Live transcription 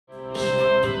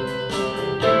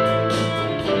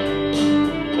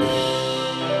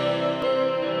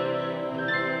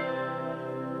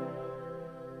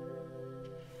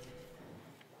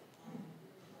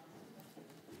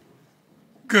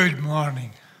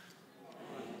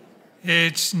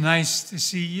It's nice to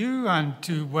see you and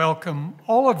to welcome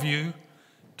all of you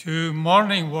to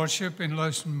morning worship in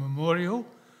Lowson Memorial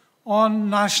on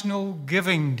National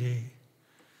Giving Day,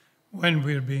 when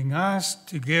we're being asked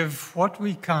to give what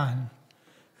we can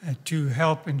to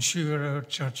help ensure our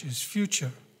church's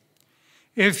future.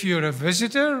 If you're a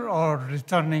visitor or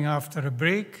returning after a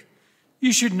break,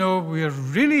 you should know we're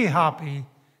really happy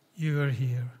you are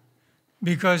here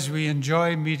because we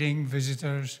enjoy meeting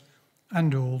visitors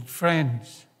and old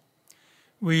friends.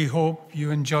 We hope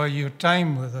you enjoy your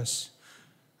time with us.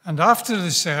 And after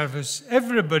the service,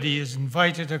 everybody is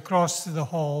invited across to the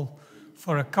hall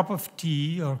for a cup of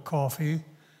tea or coffee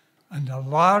and a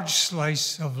large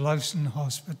slice of Lowson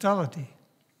hospitality.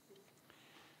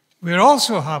 We're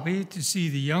also happy to see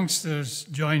the youngsters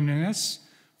joining us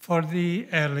for the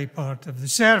early part of the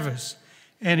service.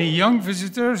 Any young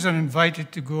visitors are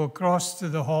invited to go across to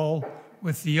the hall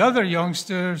with the other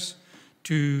youngsters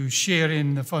to share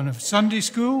in the fun of Sunday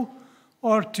school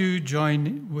or to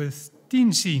join with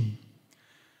Teen Scene.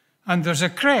 And there's a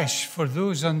creche for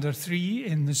those under 3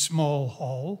 in the small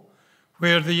hall,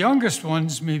 where the youngest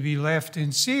ones may be left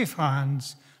in safe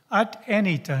hands at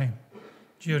any time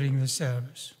during the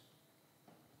service.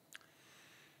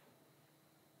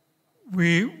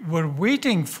 We were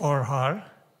waiting for her,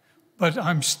 but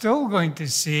I'm still going to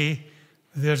say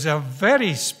there's a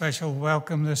very special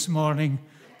welcome this morning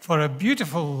for a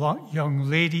beautiful young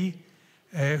lady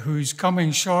who's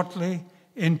coming shortly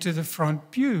into the front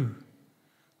pew,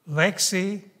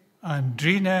 Lexi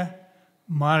Andrina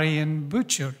Marion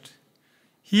Butchert,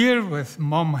 here with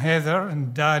Mum Heather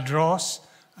and Dad Ross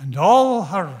and all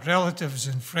her relatives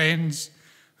and friends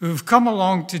who've come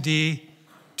along today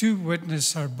to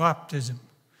witness her baptism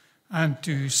and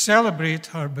to celebrate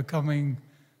her becoming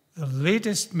the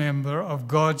latest member of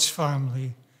God's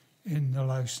family in the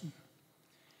Lowson.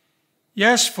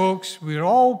 Yes, folks, we're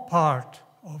all part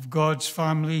of God's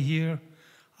family here,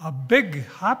 a big,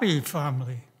 happy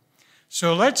family.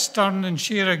 So let's turn and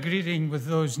share a greeting with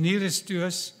those nearest to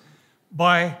us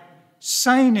by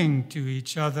signing to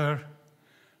each other,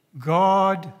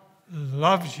 God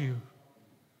loves you.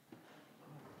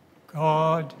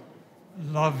 God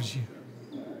loves you.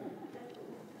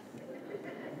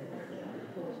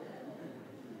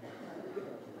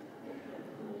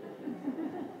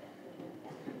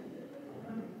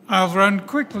 I'll run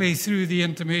quickly through the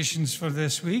intimations for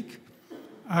this week.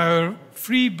 Our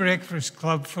free breakfast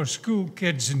club for school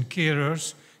kids and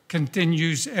carers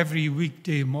continues every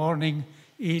weekday morning,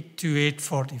 8 to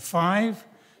 8:45.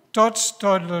 Tots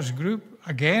Toddlers Group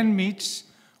again meets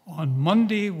on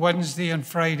Monday, Wednesday and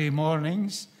Friday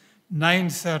mornings,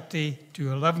 9:30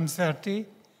 to 11:30.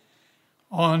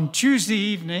 On Tuesday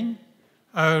evening,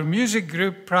 our music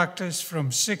group practice from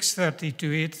 6:30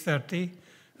 to 8:30,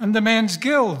 and the Men's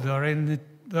Guild are in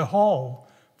the hall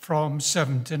from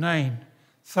 7 to 9.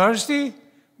 Thursday,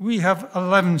 we have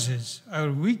 11s,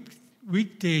 our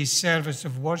weekday service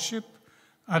of worship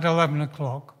at 11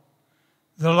 o'clock.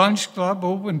 The lunch club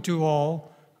open to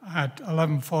all at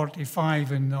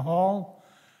 11:45 in the hall,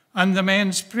 and the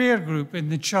men's prayer group in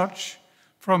the church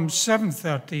from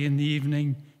 7:30 in the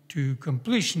evening to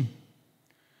completion.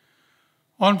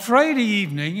 On Friday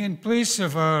evening, in place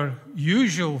of our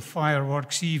usual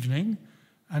fireworks evening,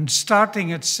 and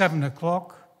starting at 7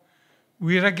 o'clock,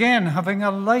 we're again having a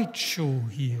light show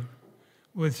here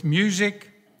with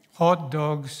music, hot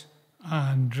dogs,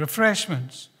 and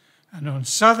refreshments. And on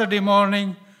Saturday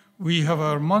morning, we have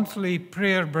our monthly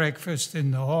prayer breakfast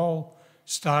in the hall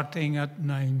starting at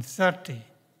 9:30.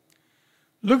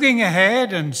 Looking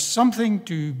ahead and something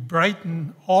to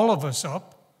brighten all of us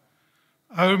up,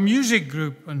 our music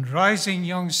group and Rising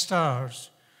Young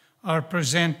Stars are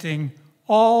presenting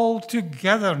All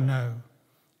Together Now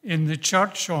in the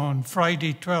church on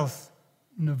Friday 12th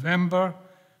November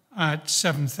at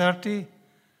 7:30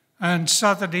 and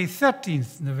Saturday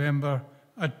 13th November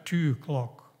at 2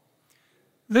 o'clock.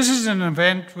 This is an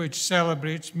event which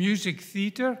celebrates music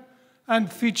theatre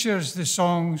and features the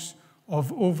songs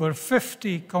of over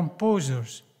 50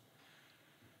 composers.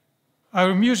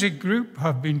 Our music group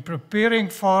have been preparing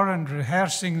for and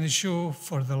rehearsing the show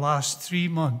for the last 3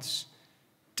 months.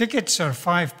 Tickets are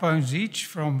 £5 each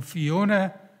from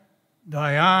Fiona,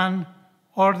 Diane,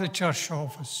 or the church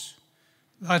office.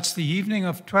 That's the evening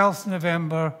of 12th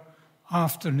November,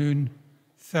 afternoon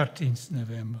 13th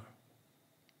November.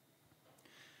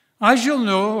 As you'll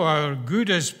know, our good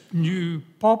as new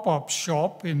pop-up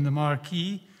shop in the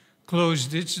Marquee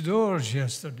closed its doors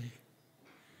yesterday.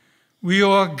 We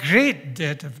owe a great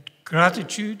debt of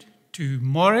gratitude to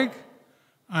Morrig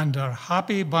and our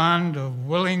happy band of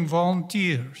willing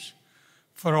volunteers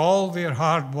for all their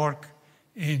hard work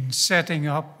in setting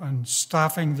up and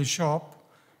staffing the shop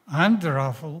and the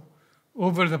raffle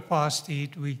over the past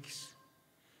 8 weeks.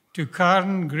 To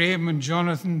Karen, Graham and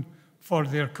Jonathan for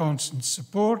their constant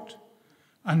support,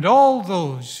 and all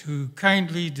those who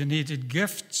kindly donated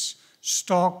gifts,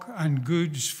 stock and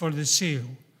goods for the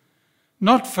sale,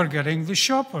 not forgetting the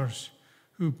shoppers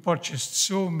who purchased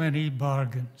so many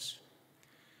bargains.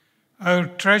 Our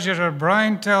treasurer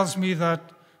Brian tells me that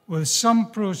with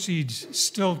some proceeds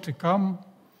still to come,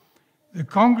 the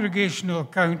congregational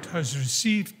account has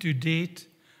received to date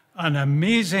an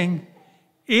amazing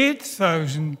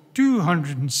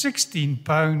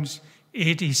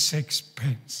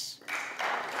 £8,216.86.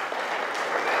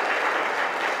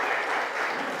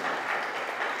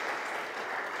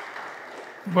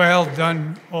 Well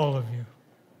done, all of you.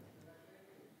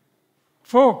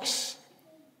 Folks,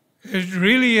 it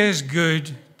really is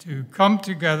good to come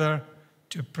together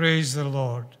to praise the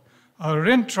Lord. Our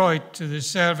introit to the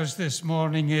service this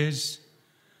morning is,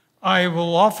 I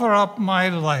will offer up my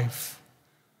life.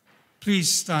 Please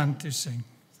stand to sing.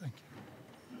 Thank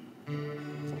you.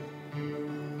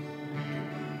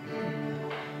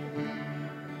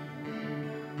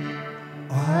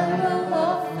 I will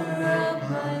offer up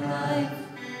my life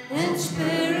in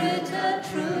spirit and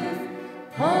truth,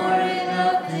 pouring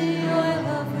out the oil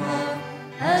of love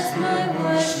as my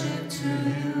worship to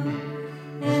you.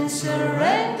 In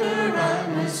surrender I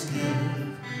must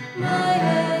give my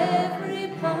every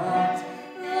part.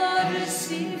 Lord,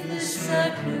 receive the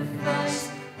sacrifice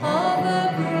of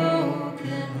a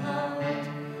broken heart.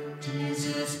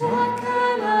 Jesus, what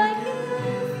can I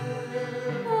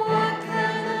give? What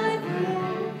can I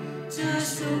bring to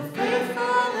so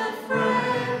faithful a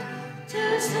friend,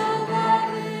 to so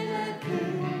loving a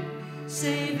King?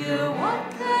 Savior,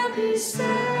 what can be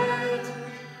said?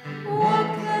 What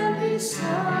can be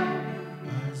sung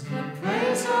as the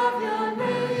praise of your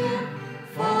name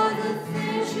for the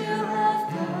things you have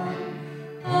done?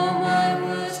 Oh, my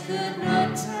words could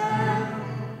not tell,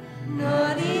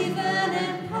 not even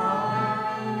in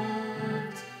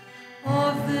part,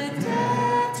 of the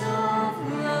debt of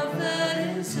love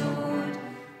that is owed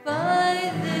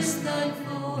by this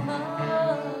thankful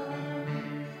heart.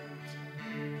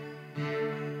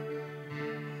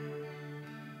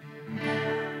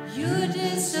 You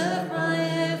deserve my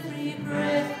every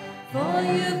breath, for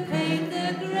you paid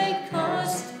the great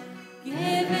cost,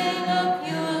 giving up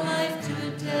your life to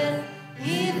death,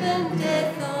 even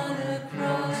death on a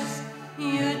cross.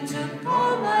 You took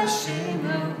all my shame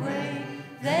away,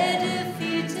 they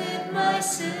defeated my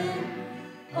sin,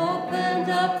 opened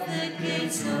up the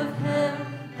gates of hell,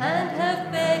 and have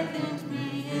beckoned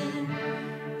me in.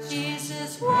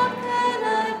 Jesus, what can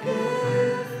I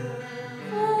give?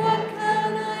 What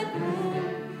can I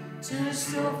bring to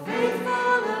so faithful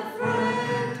a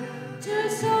friend, to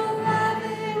so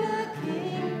loving a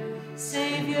King?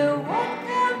 Savior, what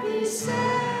can be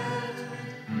said?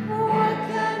 What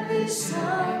can be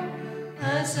sung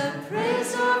as a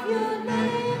praise of your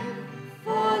name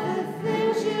for the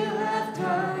things you have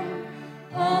done?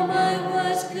 All my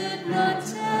words could not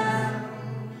tell,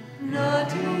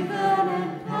 not even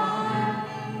in part,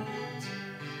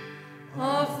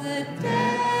 of the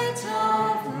debt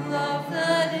of love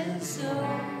that is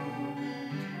owed,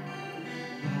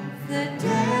 the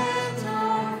debt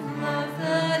of love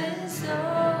that is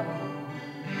owed,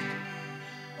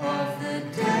 of the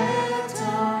debt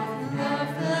of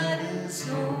love that is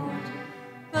owed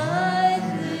by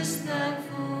this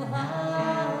thankful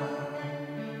heart.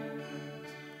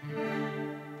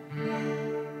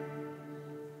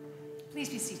 Please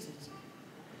be seated.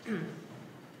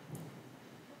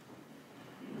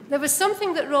 There was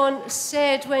something that Ron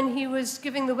said when he was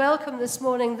giving the welcome this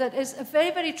morning that is a very,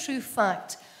 very true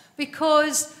fact,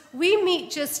 because we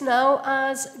meet just now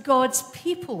as God's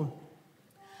people.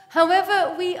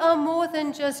 However, we are more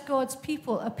than just God's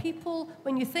people. A people,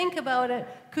 when you think about it,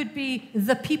 could be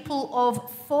the people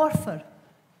of Forfar.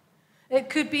 It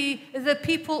could be the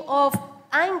people of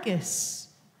Angus.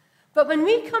 But when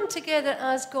we come together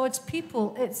as God's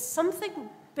people, it's something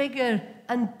bigger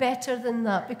and better than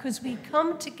that, because we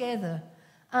come together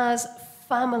as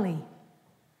family.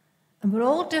 And we're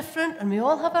all different, and we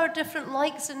all have our different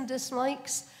likes and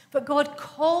dislikes, but God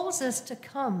calls us to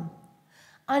come.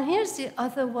 And here's the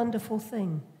other wonderful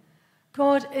thing.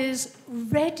 God is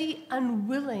ready and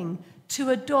willing to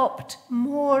adopt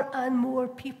more and more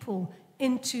people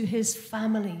into his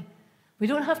family. We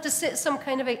don't have to sit some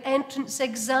kind of an entrance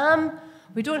exam.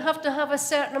 We don't have to have a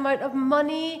certain amount of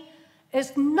money.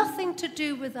 It's nothing to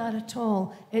do with that at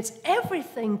all. It's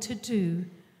everything to do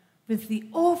with the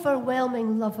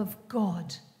overwhelming love of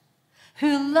God.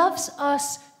 who loves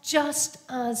us just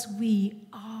as we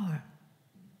are.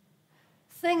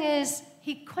 Thing is,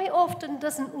 he quite often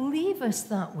doesn't leave us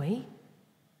that way.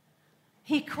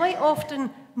 He quite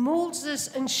often molds us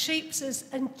and shapes us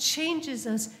and changes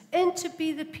us into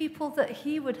be the people that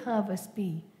he would have us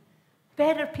be.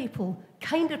 Better people,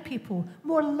 kinder people,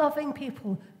 more loving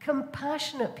people,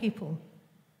 compassionate people.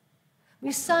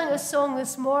 We sang a song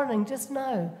this morning, just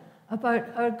now,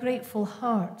 about our grateful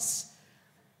hearts.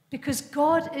 Because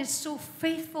God is so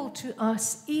faithful to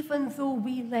us, even though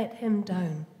we let him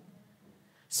down.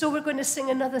 So we're going to sing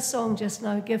another song just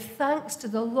now. Give thanks to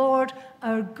the Lord,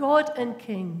 our God and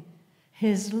King.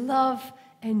 His love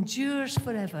endures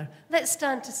forever. Let's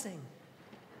stand to sing.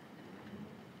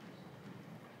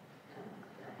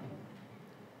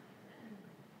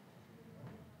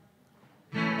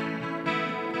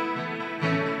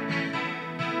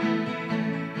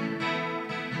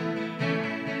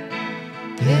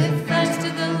 Give thanks to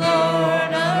the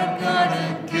Lord, our God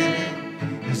and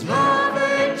King. His love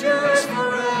endures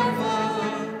forever.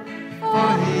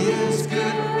 For he is good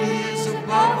and he is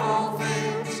above all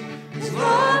things. His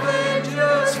love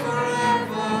endures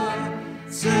forever.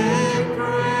 Sing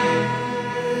praise,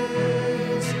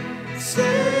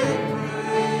 sing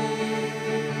praise.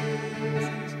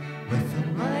 With a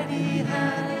mighty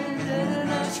hand and an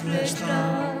outstretched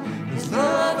arm, his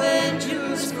love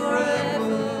endures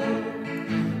forever.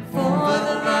 For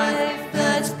the life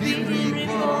that's been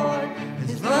reborn,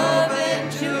 his love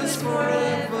endures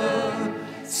forever.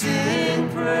 Sing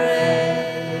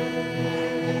praise,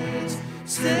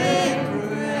 sing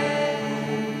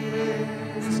praise,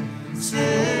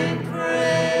 sing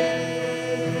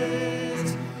praise,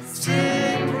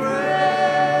 sing praise.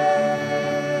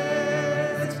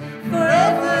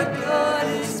 Forever God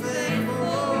is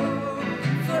faithful,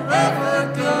 forever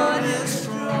God is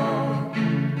strong,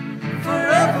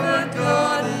 forever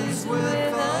God is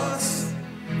with us,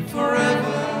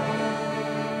 forever,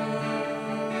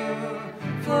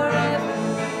 forever.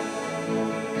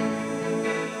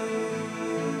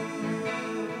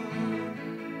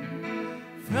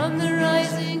 From the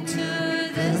rising to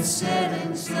the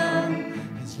setting sun,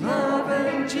 his love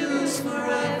endures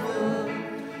forever.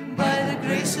 By the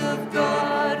grace of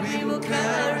God we will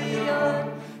carry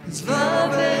on, his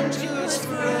love endures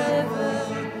forever.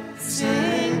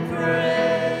 Sing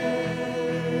praise,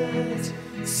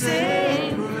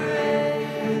 sing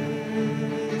praise,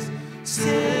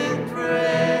 sing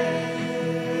praise,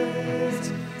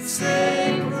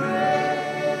 sing praise.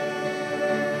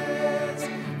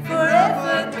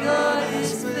 Forever God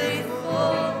is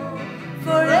faithful,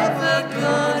 forever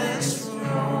God is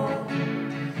strong,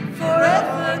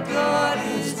 forever God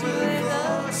is with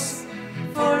us,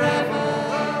 forever,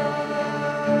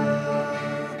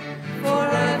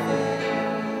 forever.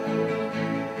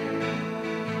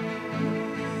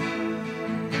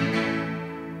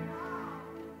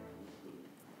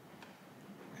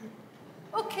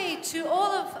 Okay, to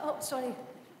all of...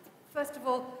 First of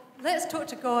all, let's talk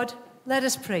to God. Let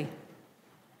us pray.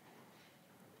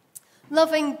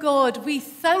 Loving God, we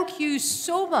thank you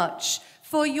so much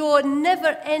for your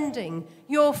never-ending,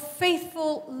 your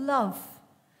faithful love.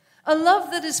 A love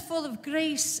that is full of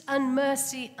grace and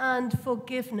mercy and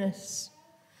forgiveness.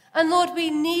 And Lord,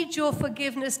 we need your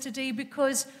forgiveness today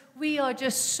because we are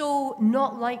just so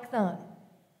not like that.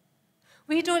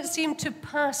 We don't seem to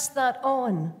pass that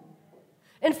on.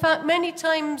 In fact, many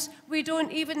times we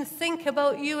don't even think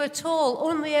about you at all,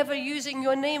 only ever using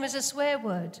your name as a swear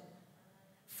word.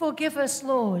 Forgive us,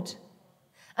 Lord,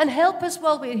 and help us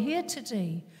while we're here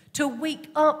today to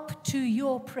wake up to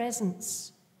your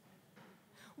presence.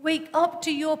 Wake up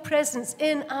to your presence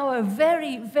in our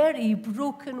very, very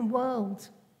broken world.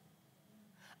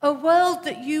 A world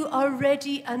that you are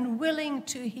ready and willing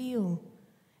to heal,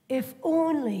 if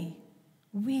only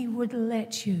we would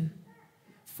let you.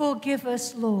 Forgive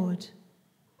us, Lord.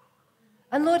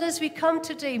 And Lord, as we come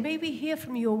today, may we hear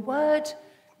from your word.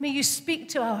 May you speak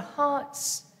to our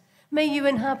hearts. May you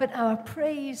inhabit our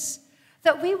praise,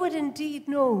 that we would indeed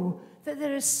know that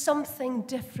there is something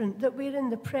different, that we're in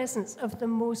the presence of the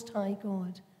Most High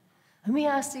God. And we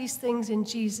ask these things in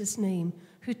Jesus' name,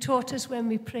 who taught us when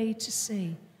we prayed to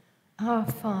say, Our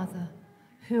Father,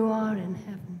 who art in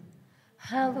heaven,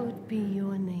 hallowed be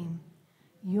your name.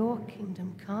 Your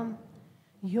kingdom come,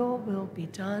 your will be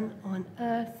done on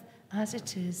earth as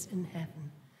it is in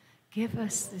heaven. Give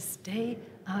us this day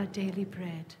our daily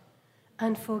bread,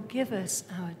 and forgive us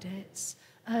our debts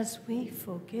as we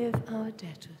forgive our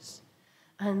debtors.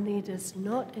 And lead us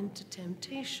not into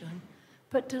temptation,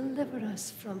 but deliver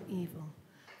us from evil.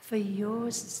 For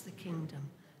yours is the kingdom,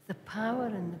 the power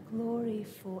and the glory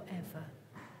forever.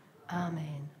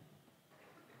 Amen.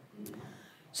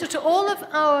 So to all of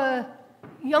our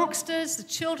youngsters, the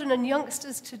children and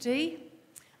youngsters today,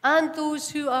 and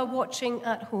those who are watching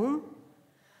at home,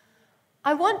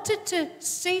 I wanted to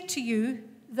say to you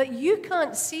that you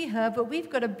can't see her, but we've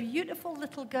got a beautiful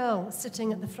little girl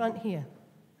sitting at the front here.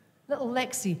 Little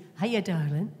Lexi. Hiya,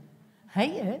 darling.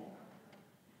 Hiya.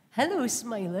 Hello,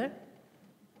 Smiler.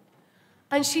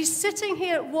 And she's sitting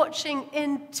here watching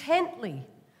intently,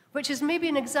 which is maybe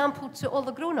an example to all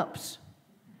the grown-ups.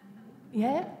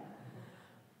 Yeah?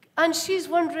 And she's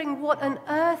wondering what on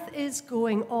earth is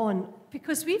going on,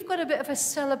 because we've got a bit of a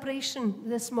celebration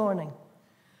this morning.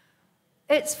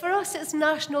 For us, it's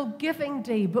National Giving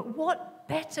Day, but what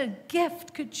better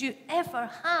gift could you ever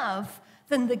have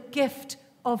than the gift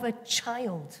of a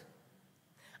child?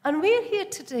 And we're here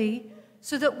today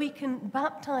so that we can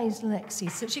baptize Lexi,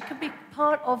 so she can be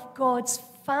part of God's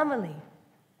family.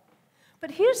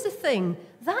 But here's the thing,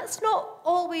 that's not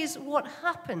always what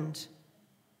happened.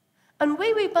 And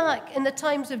way back in the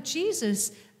times of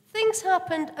Jesus, things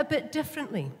happened a bit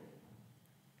differently.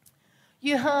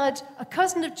 You had a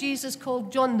cousin of Jesus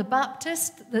called John the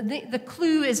Baptist. The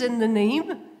clue is in the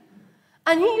name.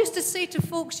 And he used to say to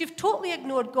folks, you've totally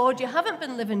ignored God. You haven't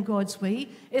been living God's way.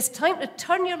 It's time to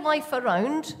turn your life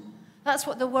around. That's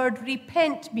what the word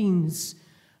repent means.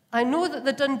 I know that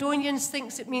the Dundonians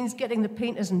thinks it means getting the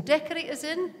painters and decorators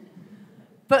in.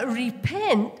 But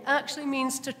repent actually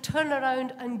means to turn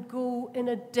around and go in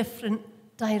a different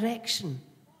direction.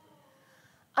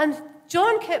 And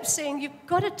John kept saying, you've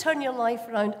got to turn your life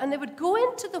around. And they would go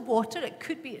into the water. It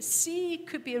could be a sea, it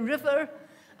could be a river.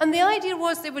 And the idea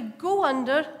was they would go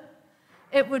under,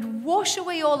 it would wash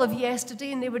away all of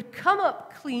yesterday, and they would come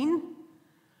up clean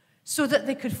so that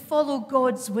they could follow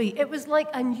God's way. It was like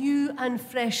a new and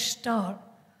fresh start.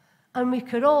 And we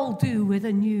could all do with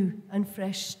a new and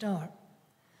fresh start.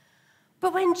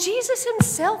 But when Jesus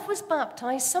himself was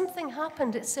baptized, something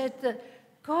happened. It said that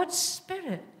God's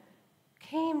Spirit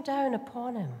came down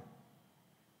upon him.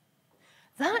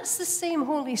 That's the same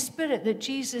Holy Spirit that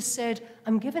Jesus said,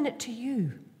 I'm giving it to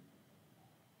you.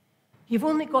 You've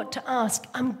only got to ask,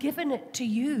 I'm giving it to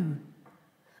you.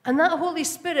 And that Holy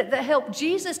Spirit that helped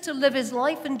Jesus to live his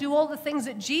life and do all the things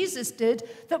that Jesus did,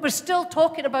 that we're still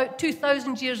talking about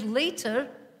 2,000 years later,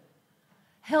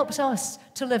 helps us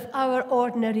to live our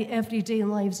ordinary, everyday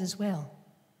lives as well.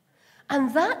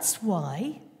 And that's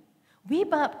why we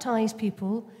baptize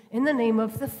people in the name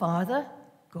of the Father,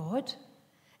 God,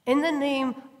 in the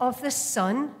name of the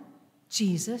Son,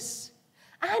 Jesus,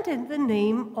 and in the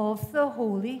name of the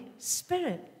Holy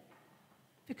Spirit.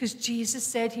 Because Jesus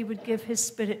said he would give his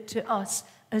Spirit to us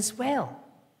as well.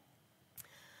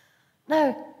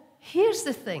 Now, here's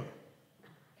the thing.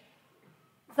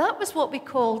 That was what we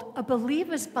called a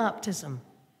believer's baptism.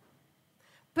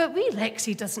 But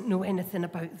Lexi doesn't know anything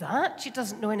about that. She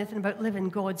doesn't know anything about living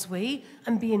God's way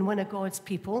and being one of God's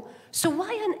people. So why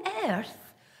on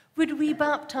earth would we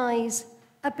baptize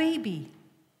a baby?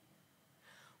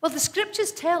 Well, the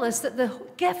scriptures tell us that the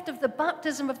gift of the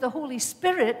baptism of the Holy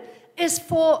Spirit is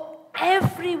for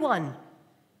everyone.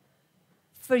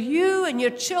 For you and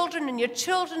your children and your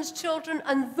children's children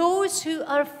and those who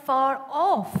are far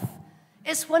off.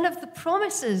 It's one of the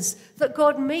promises that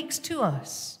God makes to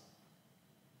us.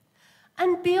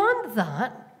 And beyond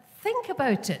that, think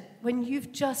about it when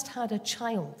you've just had a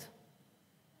child.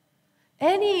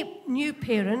 Any new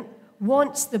parent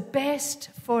wants the best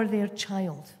for their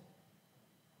child.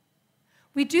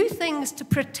 We do things to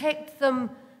protect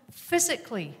them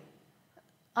physically.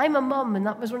 I'm a mum, and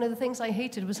that was one of the things I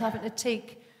hated, was having to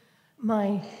take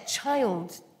my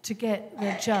child to get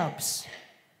their jabs.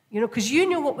 Because you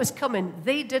knew what was coming.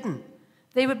 They didn't.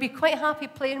 They would be quite happy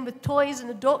playing with toys in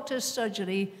the doctor's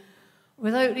surgery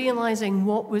without realizing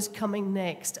what was coming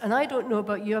next. And I don't know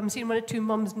about you. I'm seeing one or two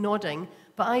mums nodding,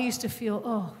 but I used to feel,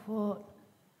 oh, what?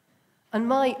 And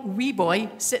my wee boy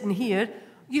sitting here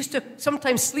used to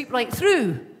sometimes sleep right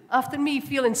through after me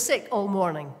feeling sick all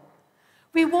morning.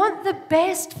 We want the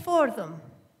best for them.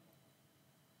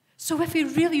 So if we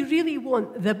really, really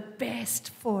want the best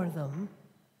for them,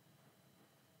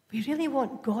 we really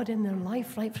want God in their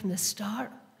life right from the start.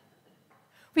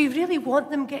 We really want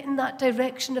them getting that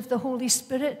direction of the Holy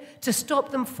Spirit to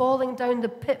stop them falling down the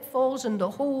pitfalls and the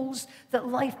holes that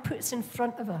life puts in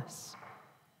front of us.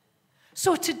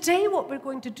 So today what we're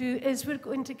going to do is we're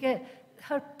going to get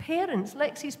her parents,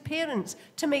 Lexi's parents,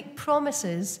 to make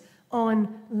promises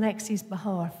on Lexi's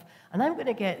behalf. And I'm going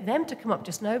to get them to come up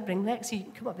just now. Bring Lexi. You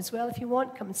can come up as well if you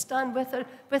want. Come and stand with her,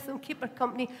 with them, keep her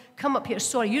company. Come up here.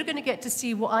 Sorry, you're going to get to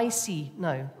see what I see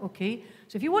now, okay?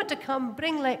 So if you want to come,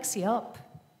 bring Lexi up.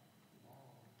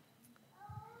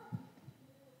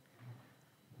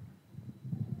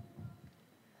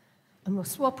 And we'll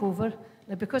swap over.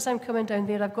 Now, because I'm coming down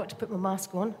there, I've got to put my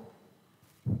mask on.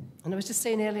 And I was just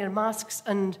saying earlier, masks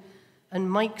and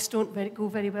mics don't go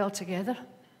very well together.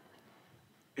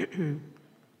 Here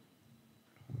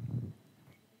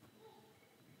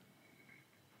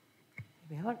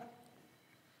we are.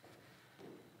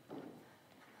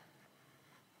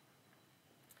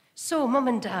 So, Mum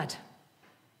and Dad,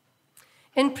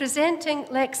 in presenting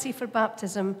Lexi for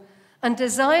baptism and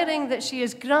desiring that she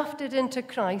is grafted into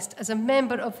Christ as a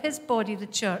member of his body, the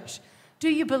church, do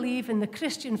you believe in the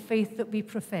Christian faith that we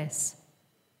profess?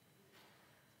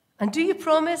 And do you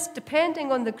promise,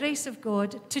 depending on the grace of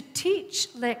God, to teach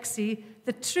Lexi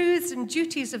the truths and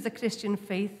duties of the Christian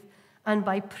faith and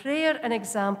by prayer and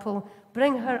example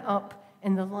bring her up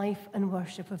in the life and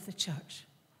worship of the church?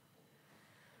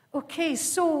 Okay,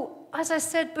 so as I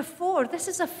said before, this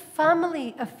is a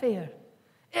family affair.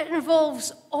 It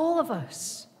involves all of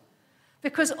us,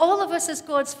 because all of us as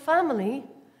God's family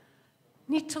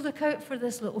need to look out for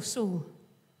this little soul.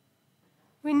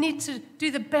 We need to do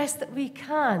the best that we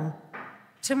can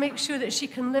to make sure that she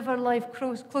can live her life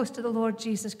close to the Lord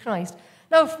Jesus Christ.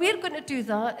 Now, if we're going to do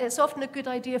that, it's often a good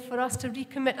idea for us to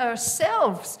recommit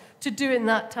ourselves to doing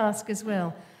that task as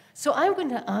well. So I'm going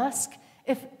to ask,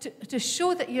 to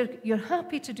show that you're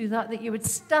happy to do that you would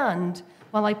stand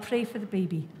while I pray for the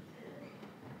baby.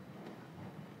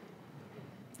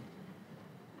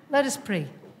 Let us pray.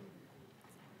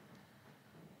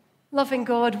 Loving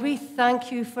God, we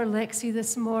thank you for Lexi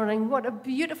this morning. What a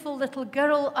beautiful little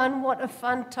girl and what a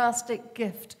fantastic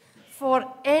gift for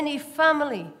any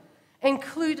family,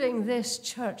 including this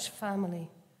church family.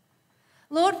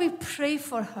 Lord, we pray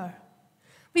for her.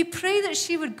 We pray that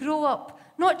she would grow up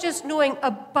not just knowing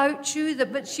about you,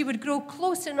 but she would grow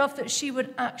close enough that she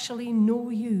would actually know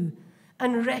you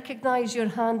and recognize your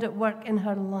hand at work in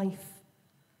her life.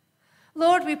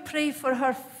 Lord, we pray for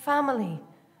her family,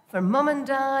 for Mum and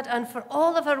Dad, and for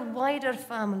all of her wider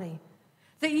family,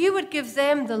 that you would give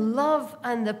them the love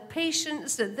and the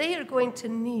patience that they are going to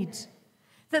need,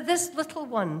 that this little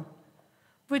one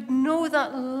would know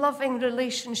that loving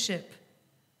relationship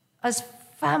as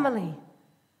family,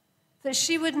 that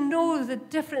she would know the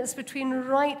difference between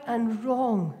right and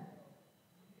wrong,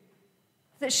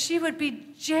 that she would be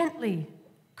gently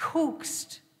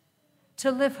coaxed to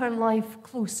live her life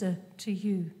closer to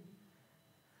you.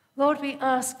 Lord, we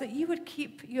ask that you would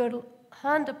keep your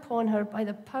hand upon her by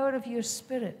the power of your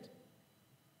Spirit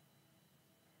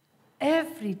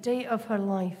every day of her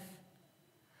life.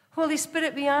 Holy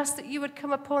Spirit, we ask that you would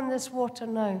come upon this water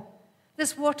now,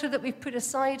 this water that we've put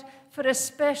aside for a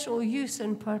special use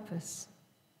and purpose.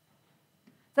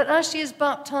 That as she is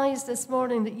baptized this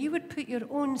morning, that you would put your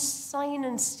own sign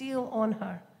and seal on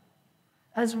her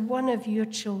as one of your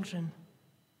children.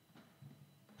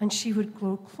 And she would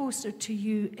grow closer to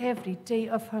you every day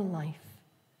of her life.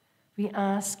 We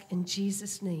ask in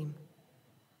Jesus' name.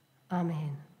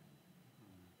 Amen.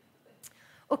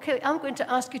 Okay, I'm going to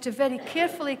ask you to very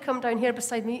carefully come down here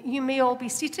beside me. You may all be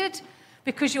seated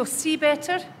because you'll see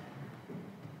better.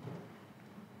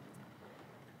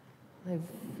 Now,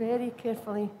 very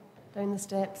carefully down the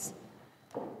steps.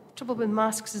 The trouble with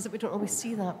masks is that we don't always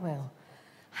see that well.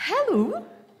 Hello.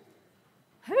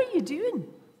 How are you doing?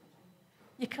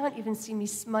 You can't even see me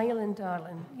smiling,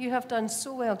 darling. You have done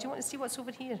so well. Do you want to see what's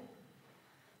over here?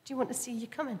 Do you want to see you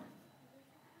coming?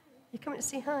 You coming to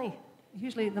say hi?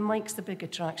 Usually the mic's the big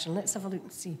attraction. Let's have a look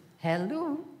and see.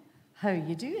 Hello. How are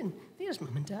you doing? There's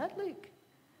Mum and Dad, look.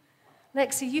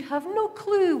 Lexi, you have no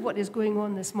clue what is going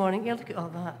on this morning. Yeah, look at all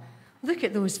that. Look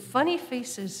at those funny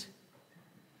faces.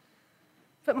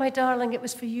 But my darling, it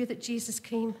was for you that Jesus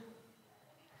came.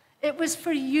 It was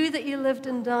for you that he lived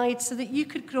and died so that you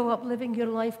could grow up living your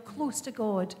life close to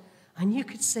God and you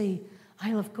could say,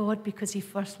 I love God because he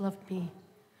first loved me.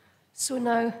 So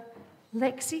now,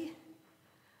 Lexi,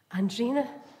 Andrina,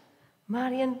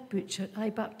 Marion, Butcher, I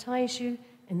baptize you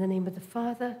in the name of the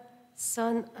Father,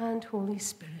 Son, and Holy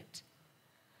Spirit.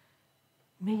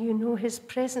 May you know his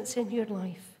presence in your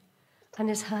life and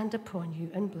his hand upon you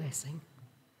in blessing.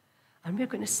 And we're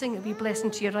going to sing a wee blessing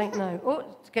to you right now. Oh,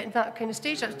 it's getting that kind of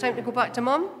stage. It's time to go back to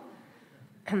Mum.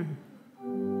 The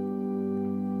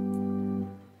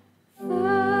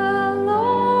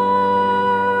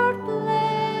Lord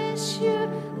bless you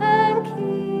and keep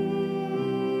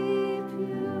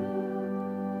you.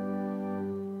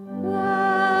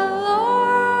 The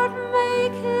Lord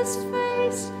make his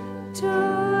face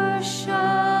to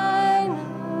shine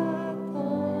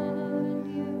upon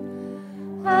you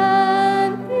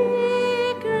and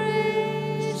be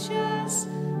gracious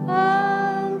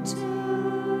unto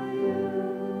you.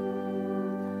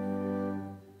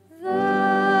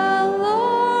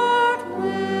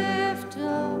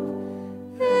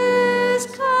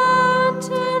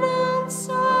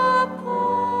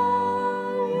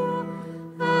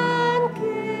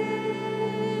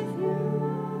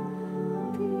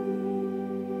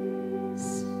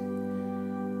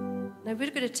 Now we're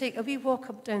going to take a wee walk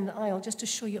up down the aisle just to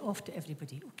show you off to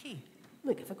everybody. Okay.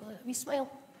 Look, if I got a wee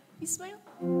smile. Wee smile.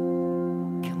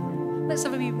 Come on. Let's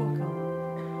have a wee walk up.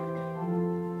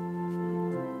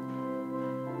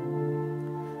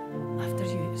 After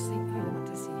you, see who I want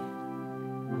to see.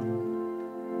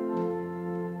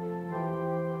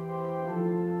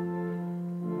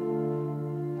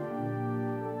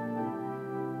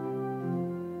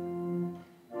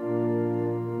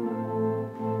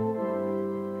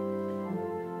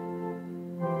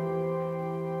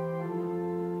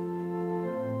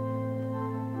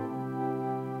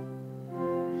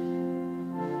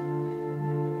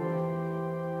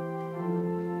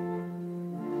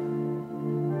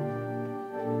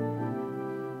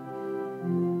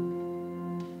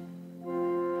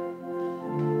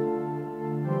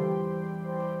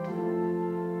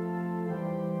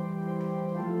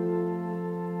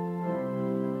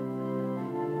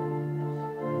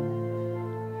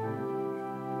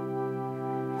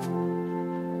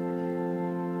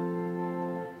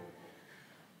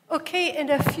 Okay, in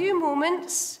a few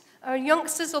moments, our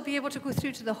youngsters will be able to go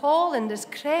through to the hall and there's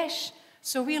creche,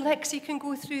 so we Lexi can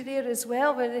go through there as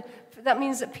well. That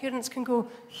means that parents can go,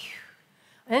 phew.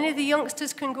 Any of the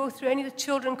youngsters can go through, any of the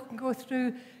children can go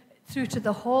through to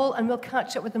the hall, and we'll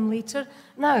catch up with them later.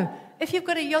 Now, if you've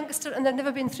got a youngster and they've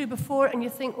never been through before and you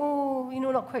think, oh,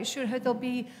 not quite sure how they'll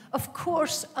be, of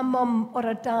course a mum or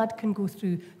a dad can go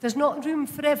through. There's not room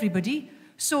for everybody,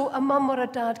 so a mum or a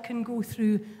dad can go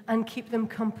through and keep them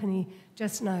company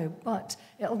just now. But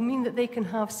it'll mean that they can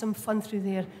have some fun through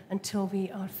there until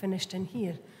we are finished in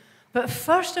here. But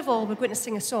first of all, we're going to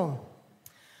sing a song.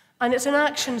 And it's an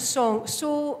action song.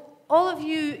 So all of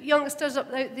you youngsters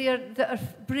out there that are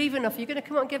brave enough, you're going to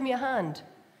come up and give me a hand.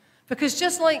 Because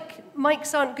just like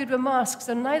mics aren't good with masks,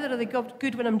 and neither are they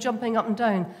good when I'm jumping up and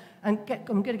down. And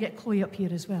I'm going to get Chloe up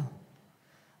here as well.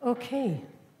 Okay.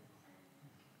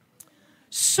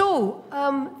 So,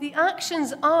 the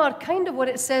actions are kind of what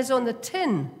it says on the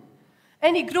tin.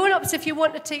 Any grown-ups, if you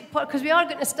want to take part, because we are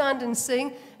going to stand and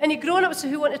sing, any grown-ups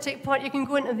who want to take part, you can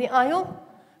go into the aisle,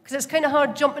 because it's kind of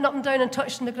hard jumping up and down and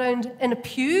touching the ground in a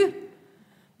pew.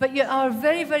 But you are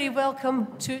very, very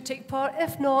welcome to take part.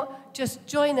 If not, just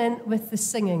join in with the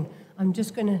singing. I'm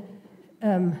just going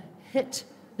to hit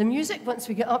the music once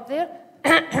we get up there.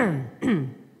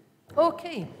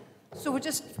 Okay, so we'll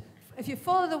just... If you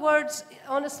follow the words,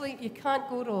 honestly, you can't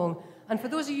go wrong. And for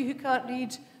those of you who can't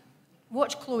read,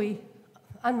 watch Chloe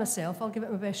and myself. I'll give it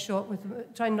my best shot with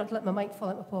trying not to let my mic fall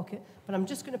out my pocket. But I'm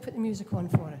just going to put the music on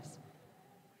for us.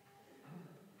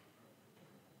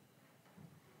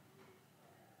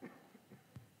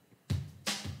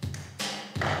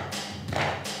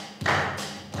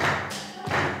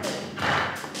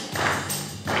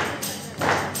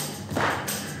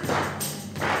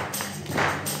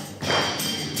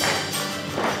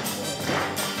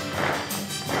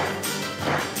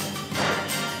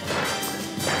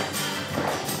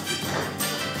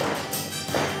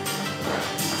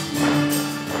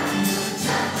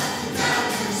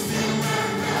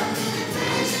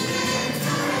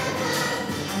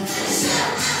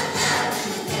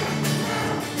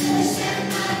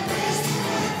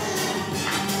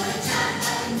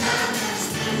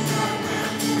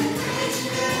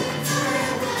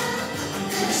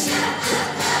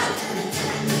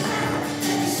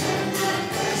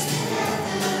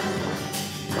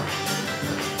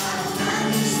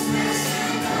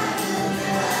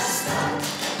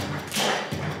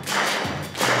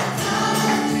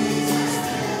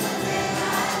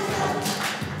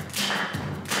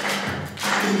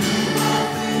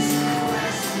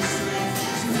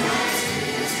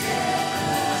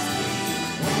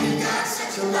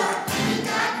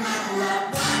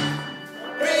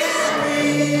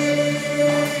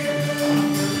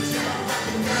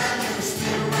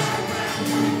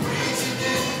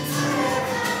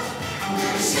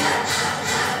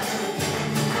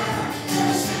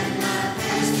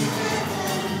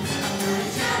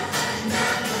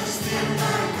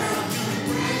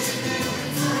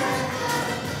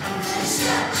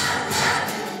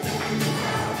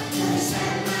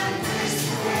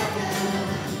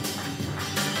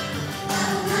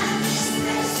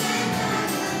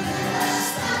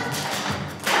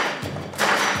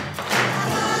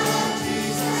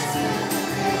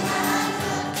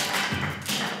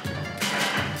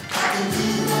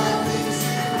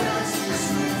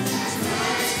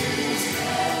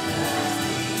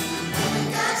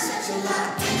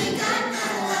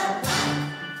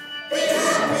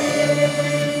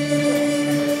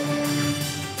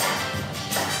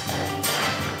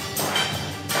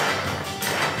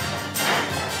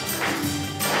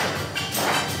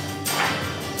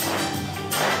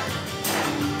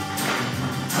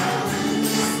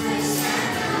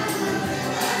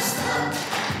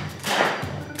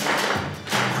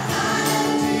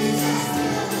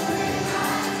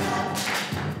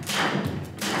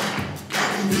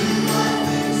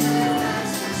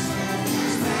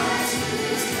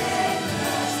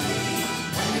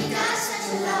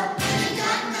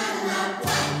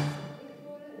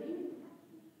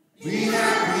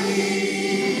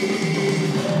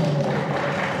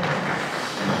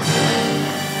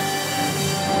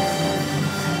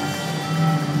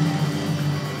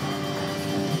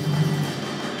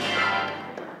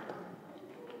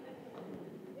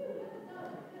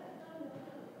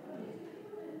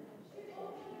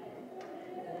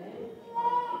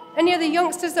 Any of the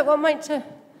youngsters that want might to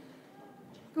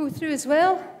go through as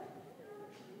well?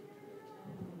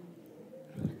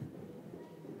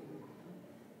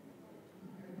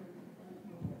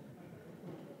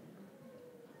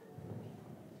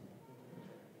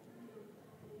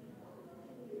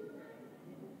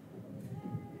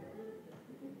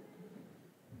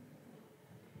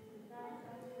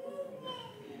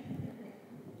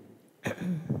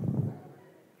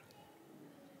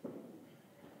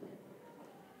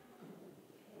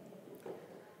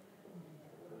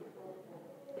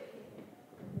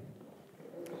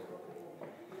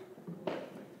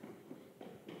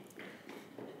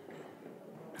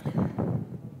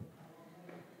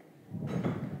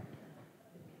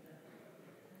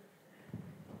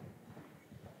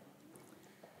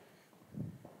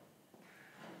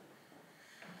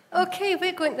 Okay,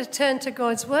 we're going to turn to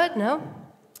God's Word now.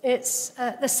 It's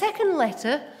the second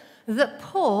letter that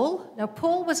Paul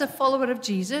was a follower of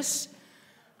Jesus,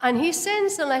 and he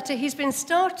sends the letter. He's been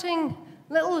starting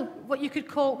little, what you could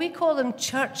call, we call them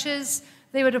churches.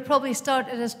 They would have probably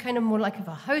started as kind of more like of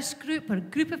a house group or a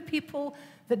group of people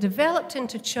that developed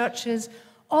into churches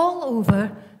all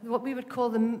over what we would call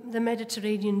the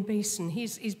Mediterranean basin.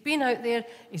 He's been out there,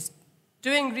 he's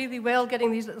doing really well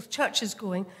getting these little churches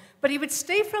going, but he would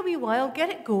stay for a wee while, get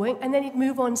it going, and then he'd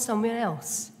move on somewhere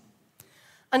else.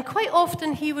 And quite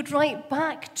often he would write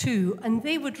back to, and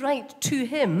they would write to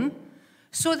him,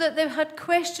 so that they had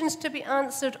questions to be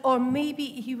answered, or maybe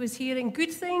he was hearing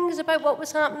good things about what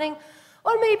was happening,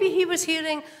 or maybe he was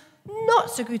hearing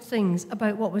not so good things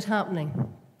about what was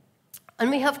happening. And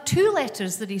we have 2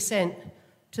 letters that he sent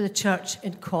to the church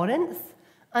in Corinth,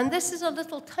 and this is a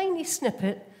little tiny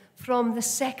snippet from the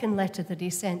second letter that he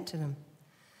sent to them.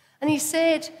 And he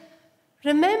said,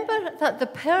 "Remember that the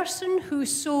person who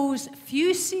sows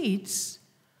few seeds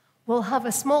will have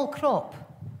a small crop.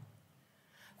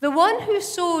 The one who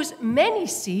sows many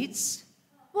seeds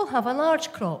will have a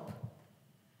large crop.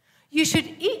 You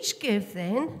should each give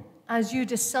then as you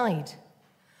decide,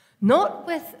 not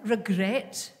with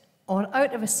regret or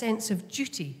out of a sense of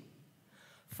duty,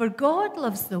 for God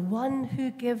loves the one who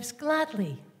gives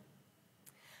gladly.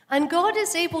 And God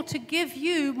is able to give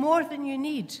you more than you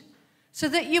need, so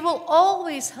that you will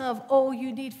always have all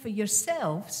you need for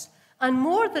yourselves and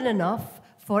more than enough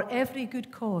for every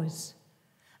good cause.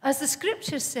 As the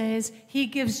scripture says, he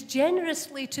gives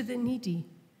generously to the needy.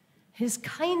 His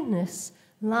kindness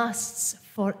lasts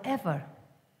forever.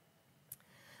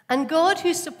 And God,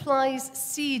 who supplies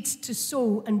seeds to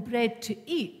sow and bread to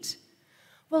eat,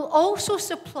 will also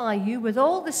supply you with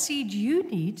all the seed you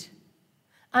need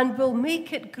and will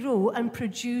make it grow and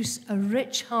produce a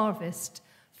rich harvest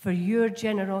for your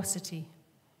generosity.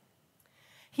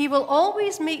 He will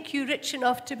always make you rich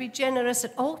enough to be generous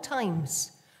at all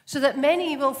times, so that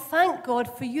many will thank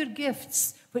God for your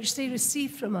gifts which they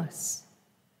receive from us.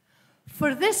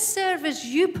 For this service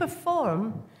you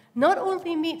perform not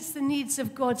only meets the needs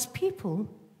of God's people,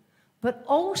 but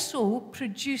also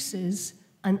produces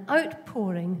an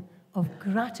outpouring of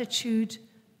gratitude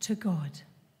to God.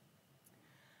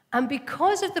 And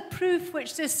because of the proof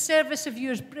which this service of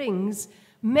yours brings,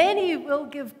 many will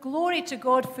give glory to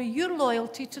God for your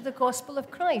loyalty to the gospel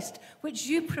of Christ, which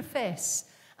you profess,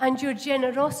 and your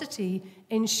generosity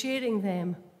in sharing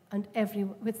them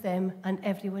with them and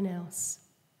everyone else.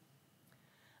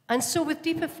 And so with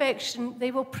deep affection,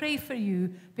 they will pray for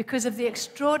you because of the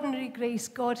extraordinary grace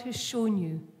God has shown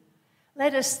you.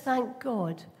 Let us thank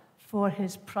God for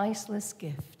his priceless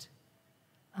gift.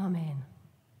 Amen.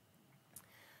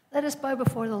 Let us bow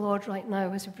before the Lord right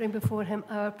now as we bring before him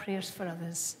our prayers for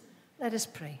others. Let us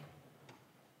pray.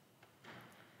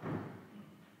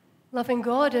 Loving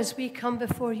God, as we come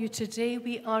before you today,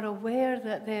 we are aware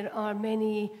that there are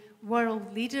many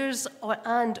world leaders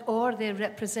or their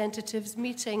representatives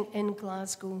meeting in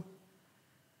Glasgow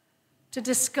to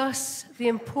discuss the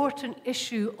important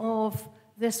issue of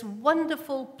this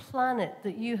wonderful planet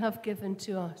that you have given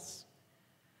to us.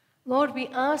 Lord, we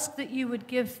ask that you would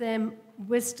give them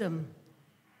wisdom,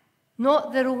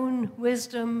 not their own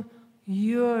wisdom,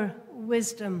 your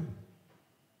wisdom.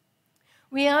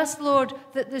 We ask, Lord,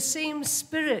 that the same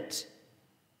Spirit,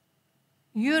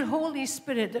 your Holy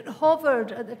Spirit that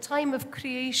hovered at the time of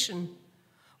creation,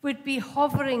 would be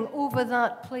hovering over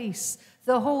that place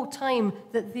the whole time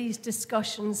that these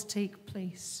discussions take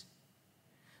place,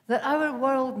 that our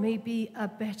world may be a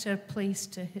better place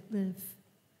to live.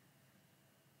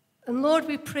 And Lord,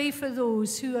 we pray for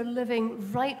those who are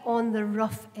living right on the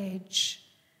rough edge,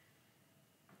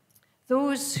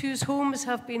 those whose homes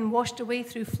have been washed away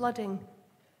through flooding,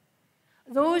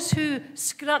 those who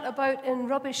scrat about in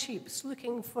rubbish heaps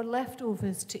looking for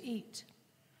leftovers to eat,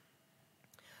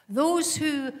 those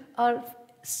who are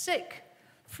sick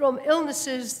from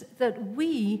illnesses that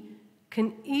we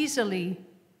can easily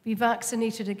be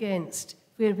vaccinated against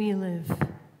where we live.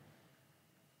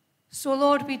 So,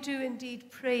 Lord, we do indeed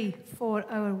pray for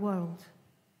our world.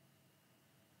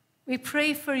 We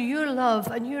pray for your love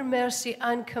and your mercy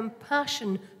and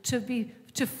compassion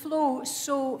to flow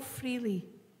so freely.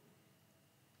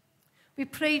 We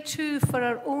pray too for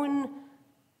our own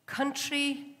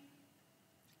country.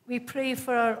 We pray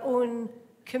for our own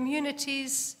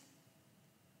communities,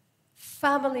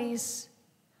 families,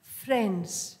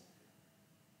 friends.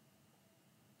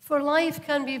 For life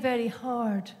can be very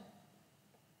hard.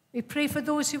 We pray for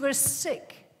those who are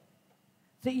sick,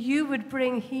 that you would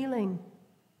bring healing.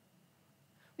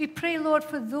 We pray, Lord,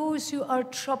 for those who are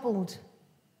troubled.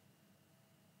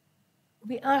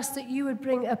 We ask that you would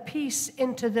bring a peace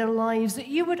into their lives, that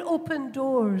you would open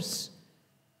doors,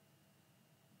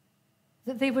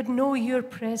 that they would know your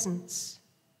presence.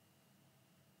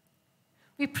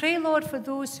 We pray, Lord, for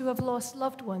those who have lost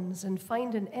loved ones and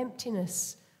find an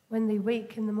emptiness when they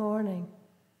wake in the morning,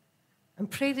 and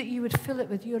pray that you would fill it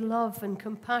with your love and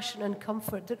compassion and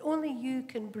comfort that only you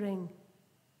can bring.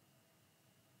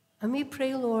 And we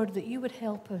pray, Lord, that you would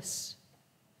help us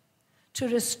to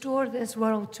restore this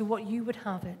world to what you would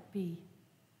have it be.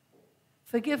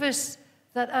 Forgive us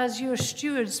that as your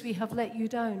stewards we have let you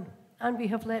down and we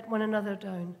have let one another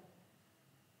down.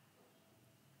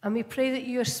 And we pray that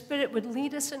your Spirit would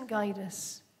lead us and guide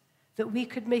us, that we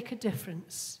could make a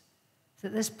difference,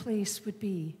 that this place would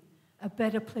be a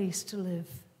better place to live.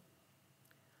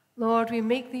 Lord, we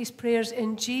make these prayers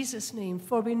in Jesus' name,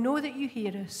 for we know that you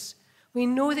hear us, we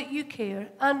know that you care,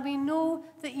 and we know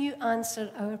that you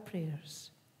answer our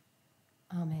prayers.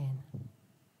 Amen.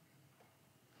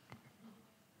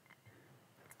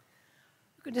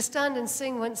 We're going to stand and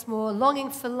sing once more, Longing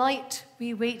for Light,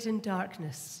 We Wait in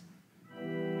Darkness.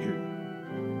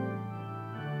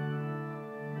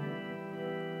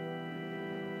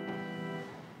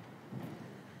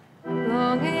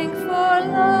 Longing for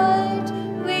light,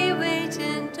 we wait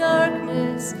in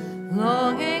darkness.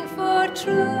 Longing for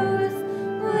truth,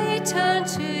 we turn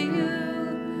to you.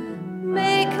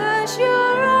 Make us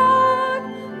your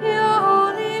own, your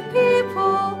holy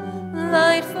people,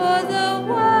 light for the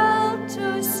world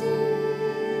to see.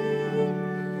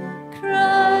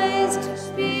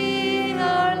 Christ, be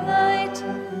our light,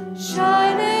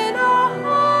 shine in our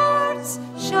hearts,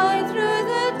 shine through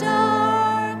the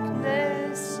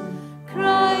darkness.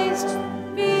 Christ,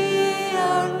 be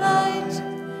our light,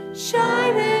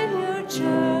 shine in your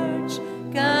church,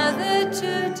 gathered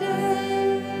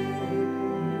today.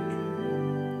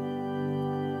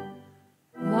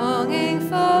 Longing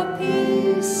for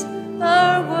peace,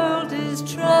 our world is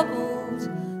troubled.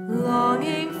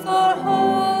 Longing for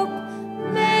hope,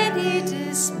 many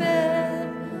despair.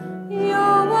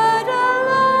 Your word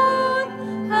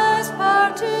alone has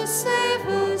power to save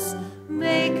us.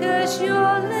 Make us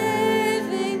your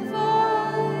living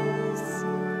voice.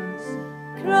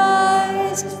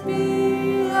 Christ,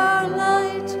 be our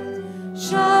light,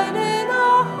 shine in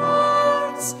our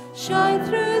hearts, shine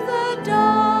through the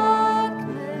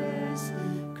darkness.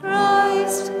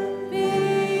 Christ,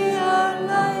 be our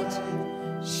light,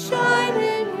 shine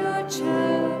in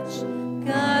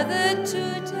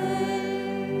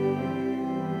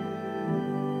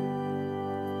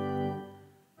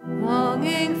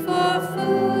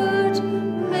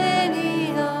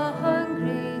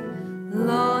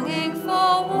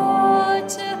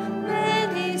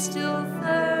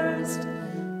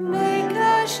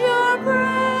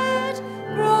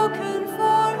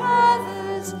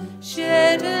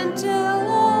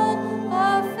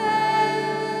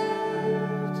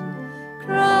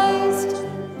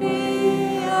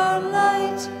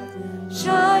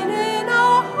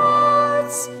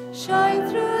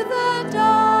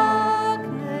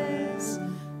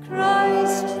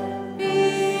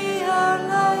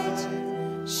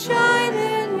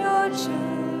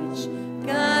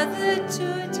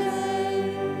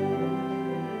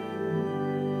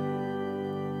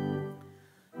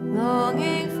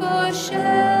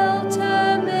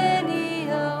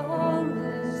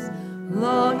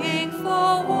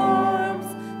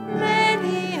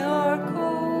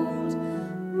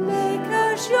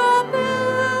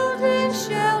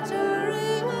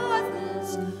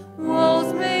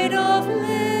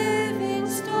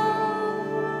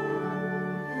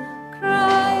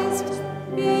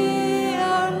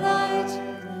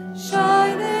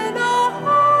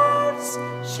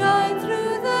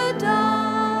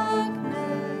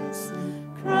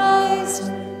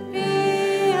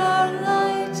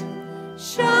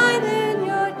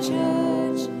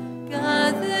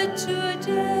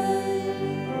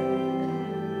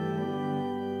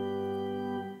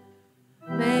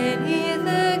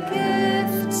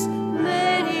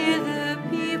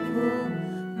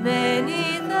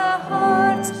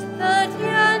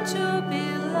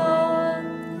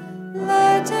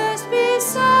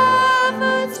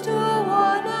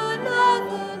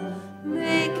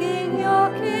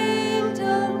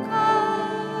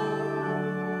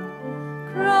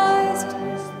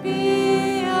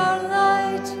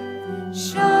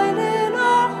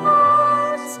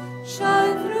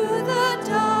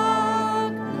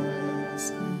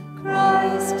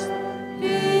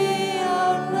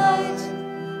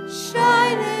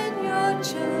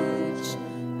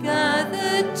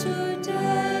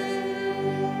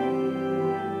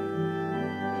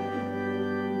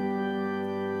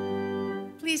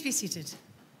seated.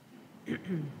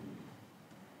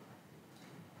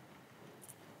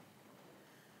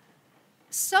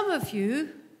 Some of you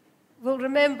will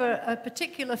remember a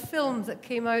particular film that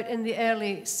came out in the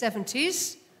early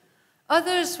 70s.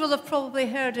 Others will have probably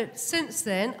heard it since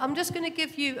then. I'm just going to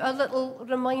give you a little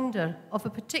reminder of a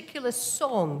particular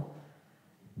song.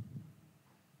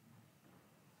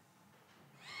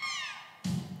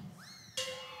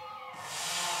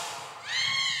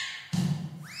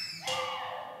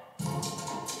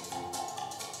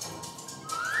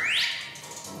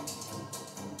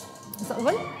 Is that the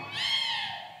one?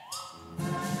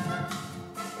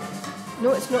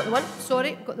 No, it's not the one.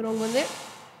 Sorry, got the wrong one there.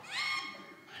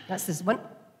 That's this one.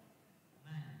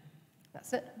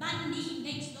 That's it.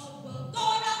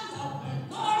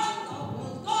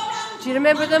 Do you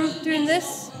remember them doing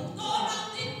this?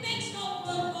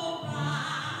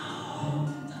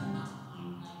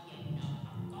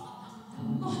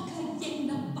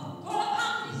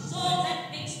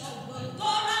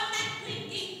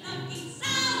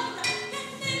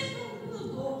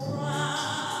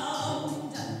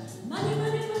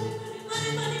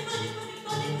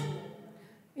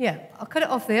 Yeah, I'll cut it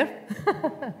off there.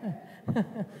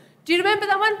 Do you remember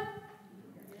that one?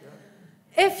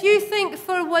 If you think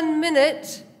for 1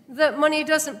 minute that money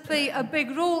doesn't play a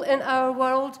big role in our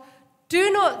world, do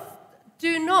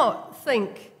not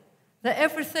think that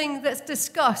everything that's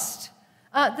discussed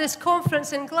at this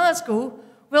conference in Glasgow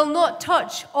will not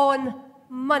touch on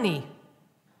money.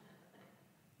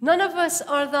 None of us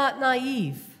are that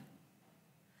naive.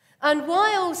 And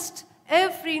whilst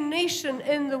every nation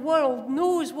in the world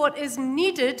knows what is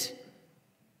needed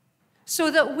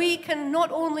so that we can not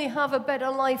only have a better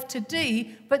life today,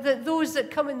 but that those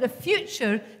that come in the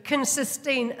future can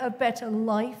sustain a better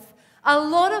life, a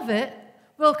lot of it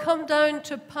will come down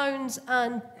to pounds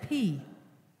and p.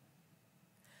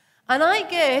 And I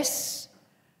guess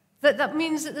that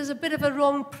means that there's a bit of a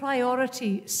wrong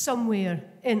priority somewhere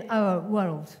in our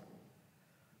world,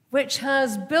 which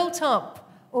has built up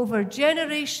over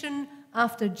generation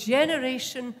after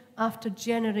generation after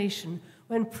generation.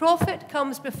 When profit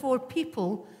comes before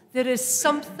people, there is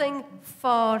something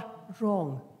far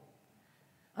wrong.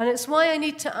 And it's why I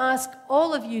need to ask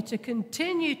all of you to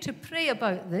continue to pray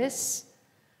about this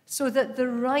so that the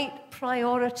right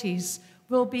priorities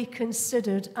will be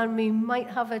considered and we might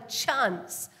have a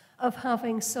chance of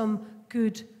having some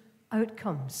good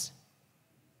outcomes.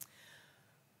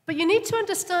 But you need to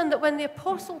understand that when the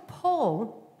Apostle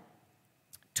Paul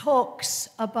talks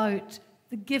about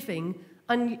the giving,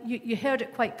 and you heard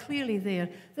it quite clearly there,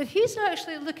 that he's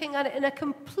actually looking at it in a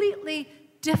completely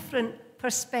different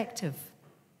perspective.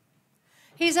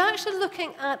 He's actually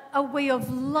looking at a way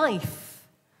of life,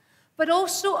 but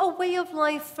also a way of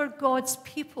life for God's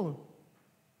people,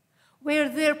 where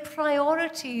their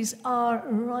priorities are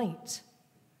right,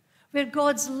 where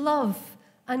God's love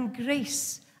and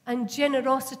grace and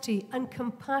generosity and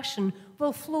compassion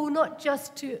will flow not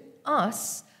just to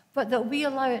us, but that we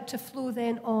allow it to flow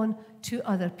then on to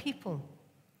other people.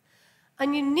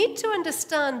 And you need to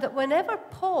understand that whenever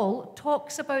Paul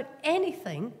talks about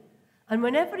anything, and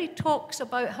whenever he talks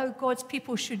about how God's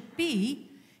people should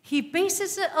be, he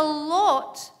bases it a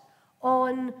lot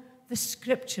on the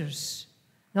scriptures.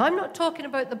 Now, I'm not talking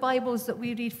about the Bibles that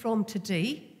we read from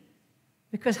today,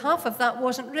 because half of that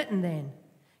wasn't written then.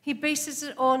 He bases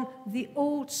it on the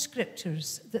old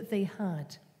scriptures that they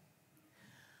had.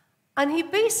 And he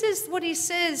bases what he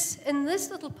says in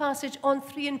this little passage on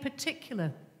three in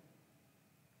particular.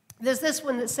 There's this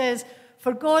one that says,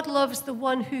 "For God loves the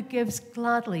one who gives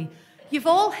gladly." You've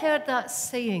all heard that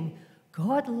saying,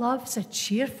 God loves a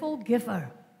cheerful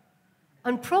giver.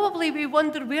 And probably we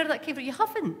wonder where that came from. You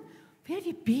haven't. Where have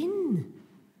you been?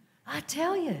 I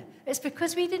tell you, it's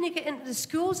because we didn't get into the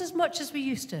schools as much as we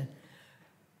used to.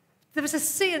 There was a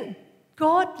saying,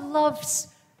 God loves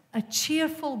a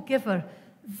cheerful giver.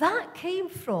 That came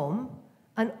from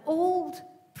an old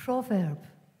proverb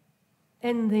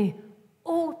in the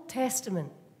Old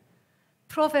Testament.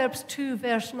 Proverbs 2,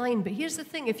 verse 9. But here's the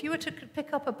thing. If you were to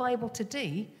pick up a Bible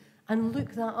today and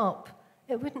look that up,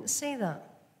 it wouldn't say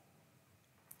that.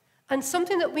 And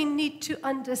something that we need to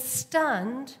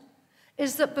understand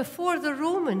is that before the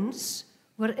Romans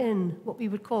were in what we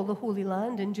would call the Holy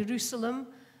Land, in Jerusalem,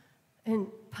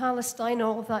 in Palestine,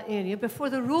 all of that area, before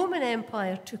the Roman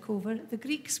Empire took over, the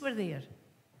Greeks were there.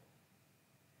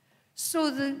 So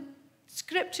the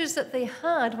scriptures that they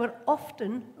had were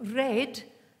often read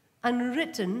and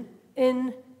written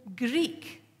in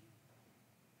Greek.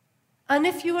 And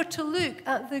if you were to look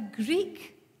at the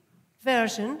Greek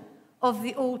version of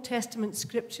the Old Testament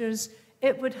scriptures,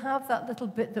 it would have that little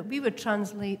bit that we would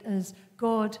translate as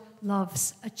God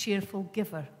loves a cheerful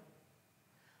giver.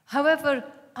 However,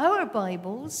 our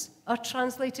Bibles are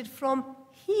translated from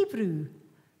Hebrew,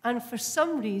 and for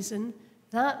some reason,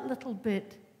 that little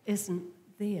bit isn't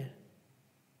there.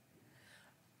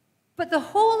 But the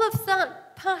whole of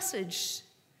that passage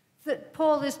that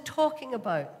Paul is talking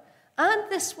about, and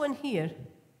this one here,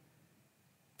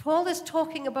 Paul is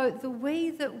talking about the way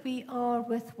that we are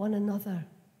with one another.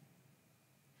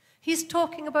 He's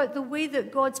talking about the way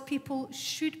that God's people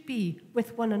should be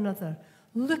with one another,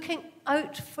 looking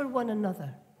out for one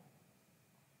another.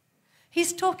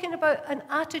 He's talking about an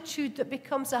attitude that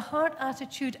becomes a heart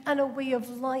attitude and a way of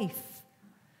life,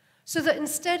 so that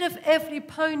instead of every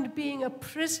pound being a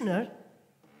prisoner,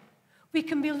 we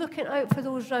can be looking out for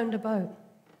those round about.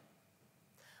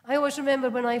 I always remember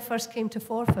when I first came to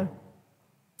Forfar,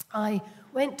 I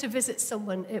went to visit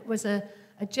someone. It was a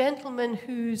gentleman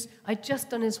who's I'd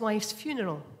just done his wife's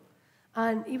funeral,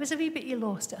 and he was a wee bit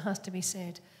lost, it has to be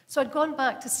said. So I'd gone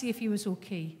back to see if he was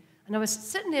okay, and I was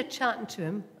sitting there chatting to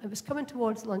him. It was coming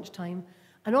towards lunchtime,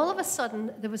 and all of a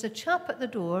sudden there was a chap at the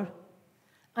door,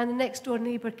 and the next door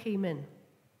neighbour came in.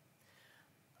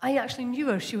 I actually knew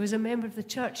her. She was a member of the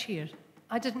church here.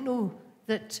 I didn't know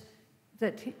that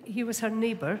he was her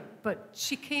neighbour, but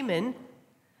she came in,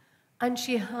 and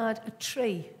she had a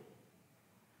tray.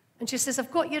 And she says, I've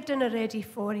got your dinner ready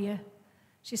for you.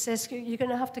 She says, you're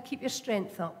going to have to keep your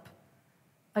strength up.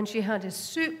 And she had his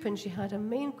soup, and she had a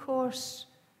main course.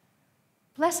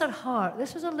 Bless her heart,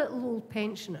 this was a little old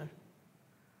pensioner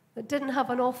that didn't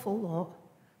have an awful lot,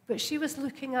 but she was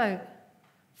looking out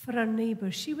for her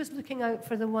neighbour. She was looking out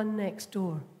for the one next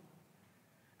door.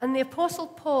 And the Apostle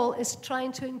Paul is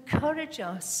trying to encourage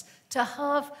us to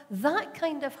have that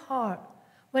kind of heart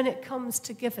when it comes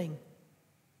to giving.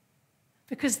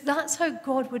 Because that's how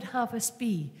God would have us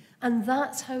be, and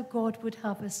that's how God would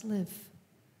have us live.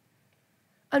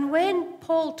 And when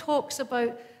Paul talks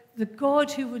about the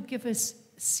God who would give us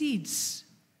seeds,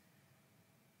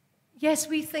 yes,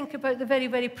 we think about the very,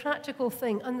 very practical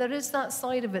thing, and there is that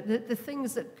side of it, the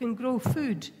things that can grow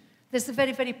food. There's the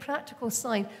very, very practical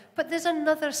side, but there's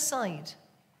another side.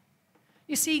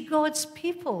 You see, God's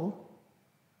people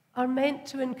are meant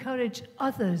to encourage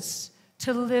others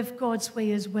to live God's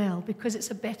way as well, because it's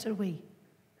a better way.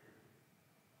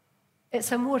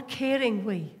 It's a more caring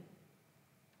way.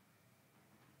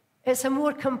 It's a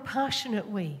more compassionate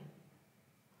way.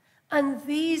 And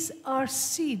these are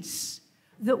seeds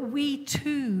that we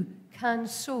too can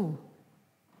sow.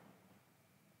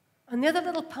 And the other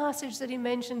little passage that he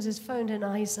mentions is found in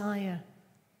Isaiah,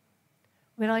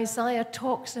 where Isaiah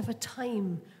talks of a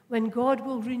time when God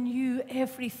will renew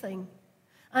everything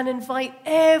and invite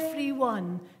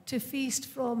everyone to feast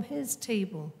from his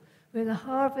table, where the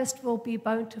harvest will be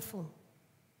bountiful.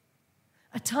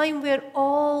 A time where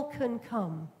all can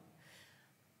come.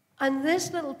 And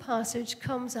this little passage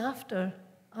comes after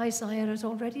Isaiah has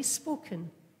already spoken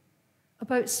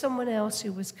about someone else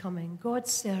who was coming,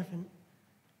 God's servant,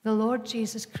 the Lord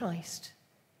Jesus Christ,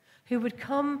 who would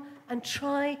come and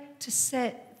try to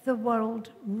set the world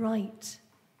right,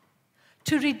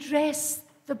 to redress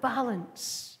the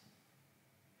balance,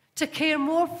 to care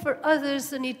more for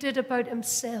others than he did about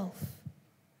himself,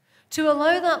 to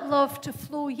allow that love to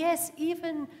flow, yes,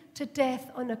 even to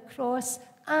death on a cross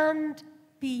and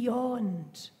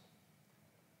beyond.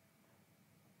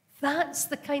 That's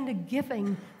the kind of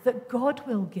giving that God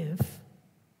will give.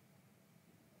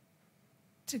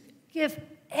 To give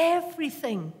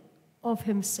everything of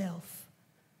himself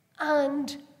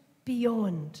and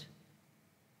beyond.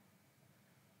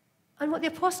 And what the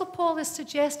Apostle Paul is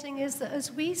suggesting is that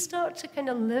as we start to kind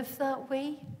of live that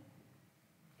way,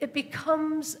 it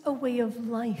becomes a way of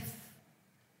life.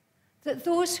 That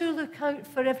those who look out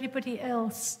for everybody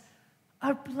else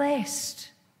are blessed.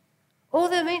 Oh,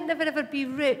 they might never ever be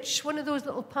rich. One of those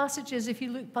little passages, if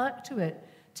you look back to it,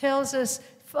 tells us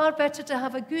far better to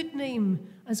have a good name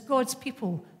as God's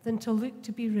people than to look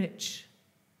to be rich.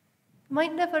 You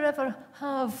might never ever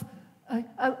have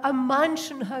a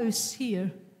mansion house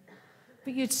here,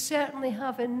 but you'd certainly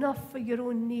have enough for your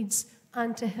own needs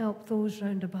and to help those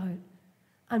round about.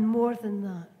 And more than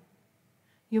that,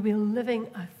 you'll be living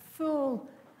a full,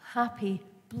 happy,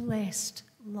 blessed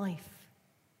life.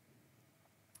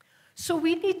 So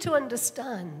we need to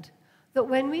understand that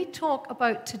when we talk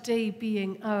about today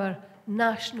being our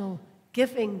National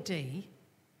Giving Day,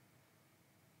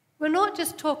 we're not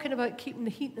just talking about keeping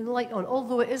the heat and the light on,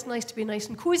 although it is nice to be nice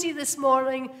and cozy this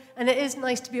morning, and it is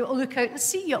nice to be able to look out and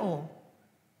see you all.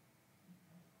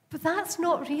 But that's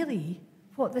not really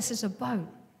what this is about.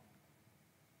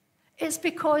 It's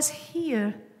because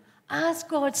here as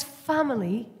God's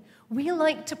family, we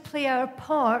like to play our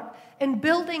part in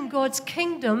building God's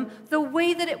kingdom the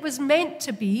way that it was meant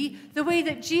to be, the way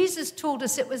that Jesus told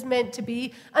us it was meant to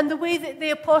be, and the way that the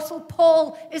Apostle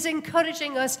Paul is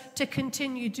encouraging us to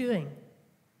continue doing.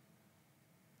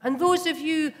 And those of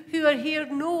you who are here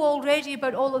know already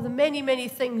about all of the many, many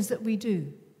things that we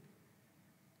do.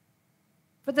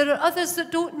 But there are others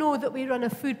that don't know that we run a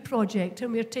food project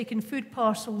and we're taking food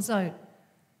parcels out.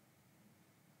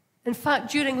 In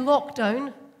fact, during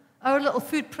lockdown, our little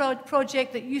food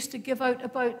project that used to give out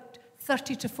about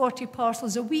 30 to 40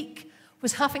 parcels a week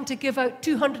was having to give out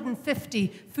 250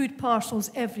 food parcels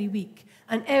every week.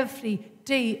 And every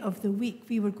day of the week,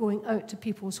 we were going out to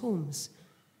people's homes.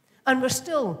 And we're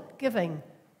still giving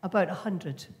about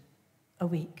 100 a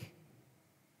week.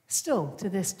 Still to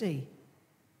this day.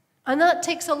 And that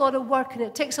takes a lot of work and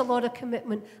it takes a lot of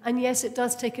commitment. And yes, it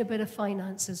does take a bit of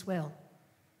finance as well.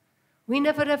 We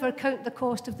never ever count the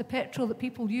cost of the petrol that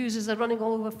people use as they're running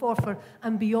all over Forfar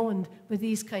and beyond with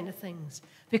these kind of things.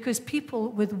 Because people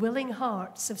with willing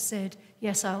hearts have said,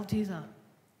 yes, I'll do that.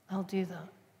 I'll do that.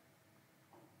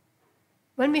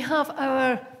 When we have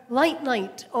our light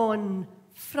night on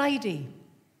Friday,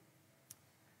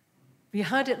 we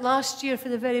had it last year for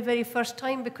the very, very first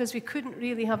time because we couldn't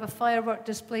really have a firework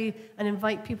display and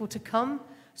invite people to come.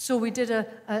 So we did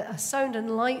a sound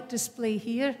and light display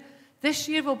here. This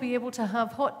year we'll be able to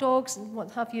have hot dogs and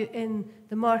what have you in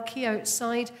the marquee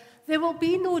outside. There will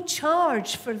be no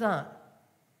charge for that.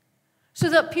 So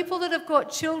that people that have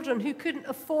got children who couldn't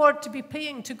afford to be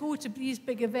paying to go to these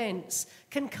big events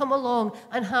can come along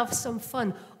and have some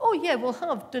fun. Oh yeah, we'll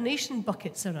have donation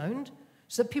buckets around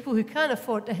so that people who can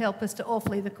afford to help us to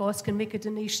offlay the cost can make a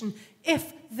donation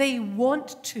if they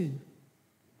want to.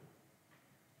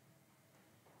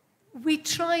 We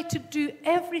try to do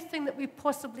everything that we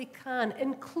possibly can,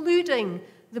 including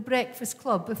the breakfast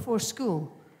club before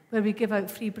school, where we give out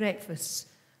free breakfasts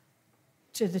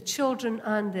to the children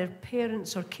and their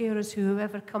parents or carers,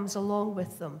 whoever comes along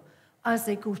with them, as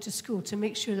they go to school to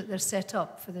make sure that they're set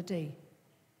up for the day.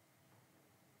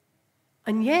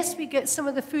 And yes, we get some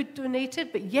of the food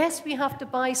donated, but yes, we have to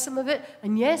buy some of it,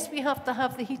 and yes, we have to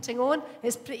have the heating on.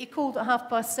 It's pretty cold at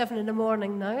 7:30 in the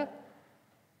morning now.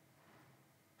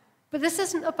 But this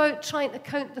isn't about trying to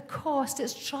count the cost.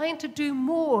 It's trying to do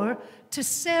more to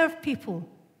serve people.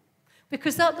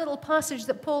 Because that little passage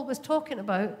that Paul was talking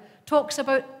about talks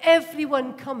about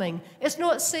everyone coming. It's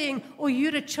not saying, oh,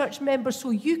 you're a church member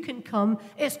so you can come.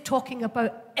 It's talking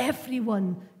about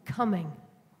everyone coming.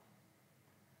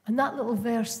 And that little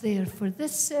verse there, for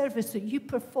this service that you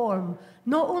perform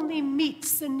not only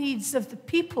meets the needs of the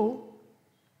people,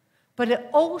 but it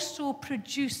also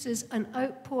produces an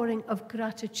outpouring of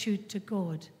gratitude to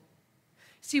God.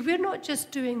 See, we're not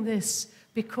just doing this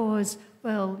because,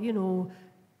 well, you know,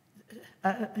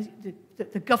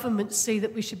 the government say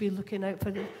that we should be looking out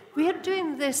for them. We're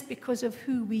doing this because of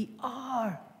who we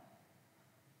are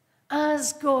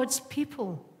as God's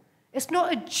people. It's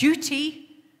not a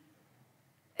duty.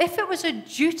 If it was a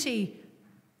duty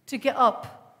to get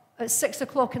up at 6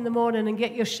 o'clock in the morning and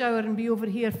get your shower and be over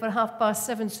here for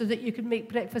 7:30 so that you could make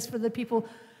breakfast for the people,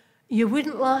 you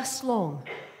wouldn't last long.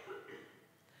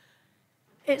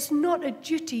 It's not a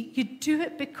duty. You do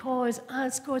it because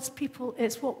as God's people,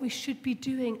 it's what we should be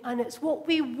doing and it's what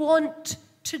we want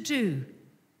to do.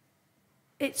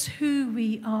 It's who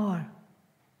we are.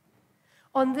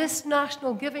 On this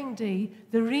National Giving Day,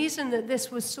 the reason that this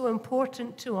was so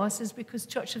important to us is because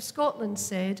Church of Scotland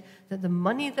said that the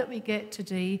money that we get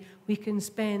today, we can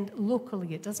spend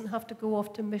locally. It doesn't have to go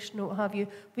off to mission or what have you.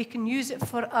 We can use it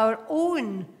for our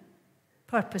own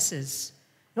purposes,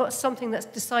 not something that's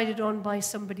decided on by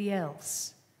somebody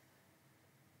else.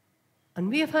 And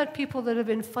we have had people that have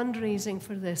been fundraising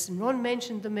for this, and Ron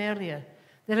mentioned them earlier.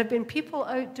 There have been people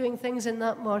out doing things in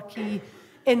that marquee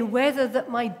in weather that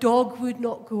my dog would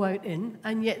not go out in,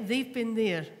 and yet they've been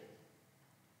there.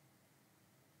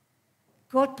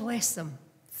 God bless them.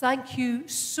 Thank you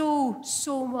so,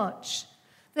 so much.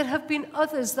 There have been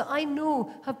others that I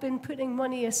know have been putting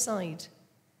money aside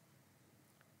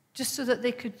just so that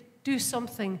they could do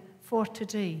something for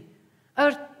today.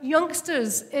 Our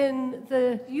youngsters in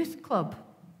the youth club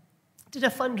did a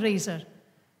fundraiser.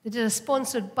 They did a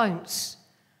sponsored bounce.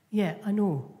 Yeah, I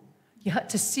know. You had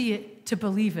to see it to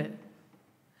believe it.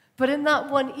 But in that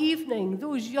one evening,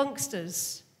 those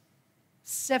youngsters,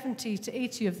 70 to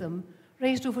 80 of them,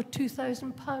 raised over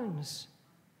 £2,000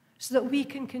 so that we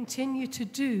can continue to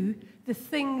do the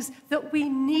things that we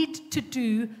need to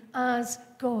do as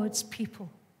God's people.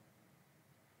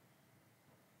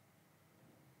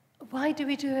 Why do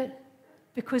we do it?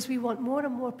 because we want more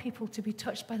and more people to be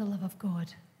touched by the love of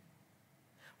God.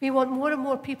 We want more and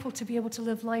more people to be able to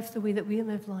live life the way that we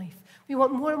live life. We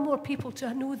want more and more people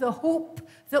to know the hope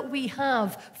that we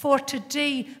have for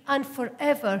today and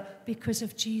forever because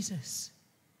of Jesus.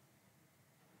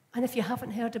 And if you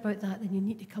haven't heard about that, then you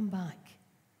need to come back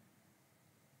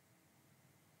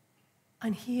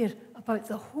and hear about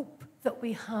the hope that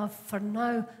we have for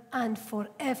now and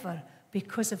forever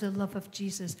because of the love of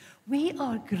Jesus. We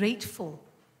are grateful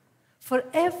for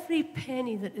every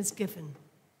penny that is given.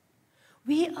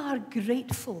 We are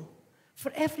grateful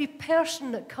for every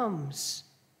person that comes.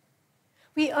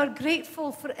 We are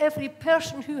grateful for every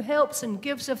person who helps and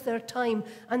gives of their time,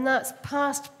 and that's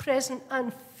past, present,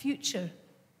 and future.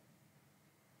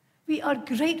 We are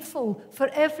grateful for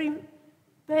every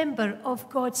member of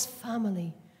God's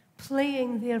family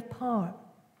playing their part.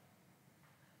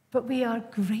 But we are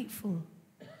grateful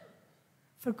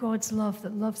for God's love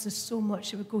that loves us so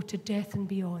much it would go to death and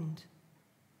beyond.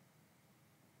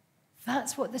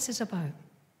 That's what this is about.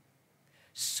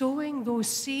 Sowing those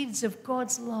seeds of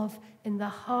God's love in the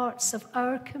hearts of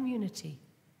our community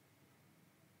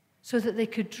so that they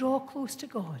could draw close to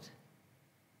God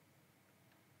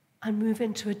and move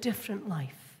into a different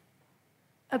life,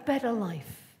 a better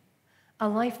life, a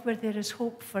life where there is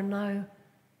hope for now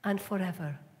and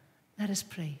forever. Let us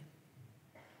pray.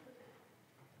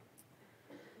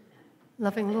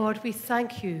 Loving Lord, we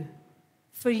thank you,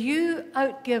 for you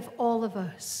outgive all of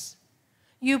us.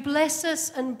 You bless us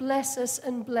and bless us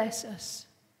and bless us.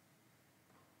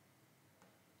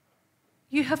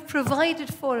 You have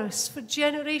provided for us for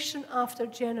generation after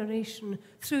generation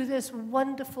through this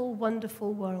wonderful,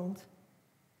 wonderful world.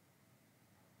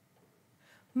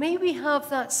 May we have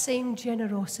that same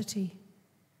generosity.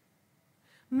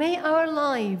 May our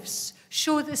lives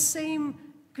show the same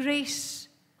grace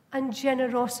and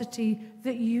generosity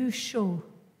that you show.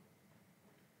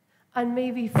 And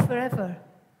may we forever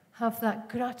have that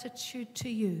gratitude to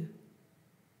you.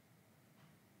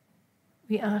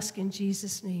 We ask in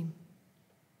Jesus' name.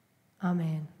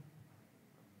 Amen.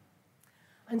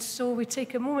 And so we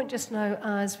take a moment just now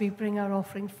as we bring our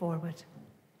offering forward.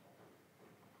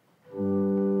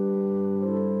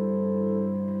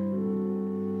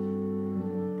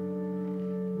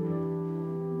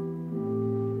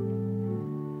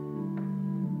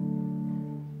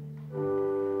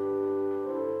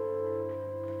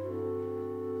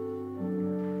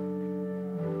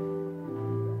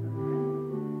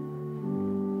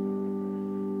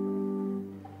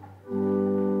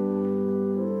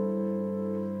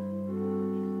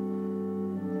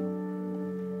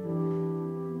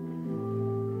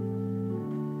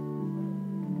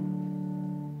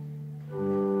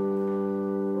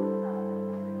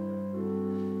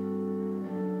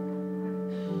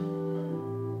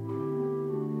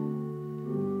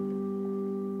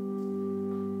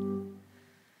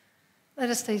 Let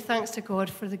us say thanks to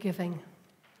God for the giving.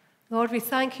 Lord, we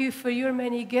thank you for your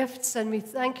many gifts, and we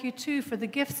thank you too for the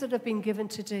gifts that have been given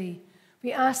today.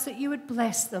 We ask that you would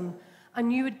bless them,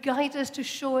 and you would guide us to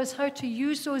show us how to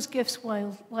use those gifts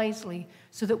wisely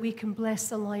so that we can bless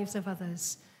the lives of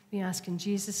others. We ask in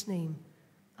Jesus' name.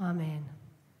 Amen.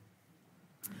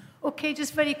 Okay,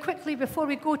 just very quickly before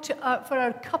we go for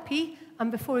our cuppy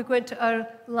and before we go into our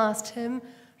last hymn,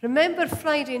 remember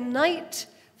Friday night.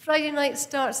 Friday night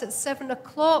starts at 7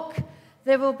 o'clock.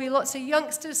 There will be lots of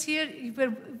youngsters here.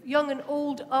 Where young and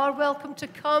old are welcome to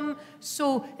come.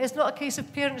 So it's not a case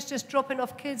of parents just dropping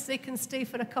off kids. They can stay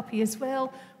for a cuppy as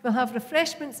well. We'll have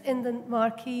refreshments in the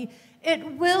marquee. It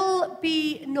will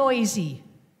be noisy,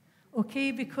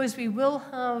 okay, because we will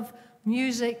have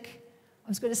music. I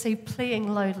was going to say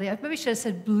playing loudly. I maybe should have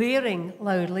said blaring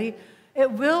loudly.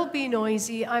 It will be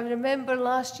noisy. I remember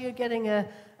last year getting a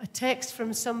text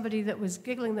from somebody that was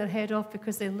giggling their head off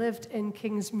because they lived in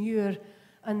Kingsmuir,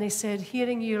 and they said,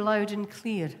 hearing you loud and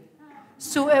clear.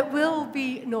 So it will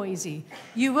be noisy.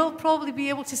 You will probably be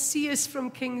able to see us from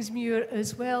Kingsmuir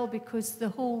as well because the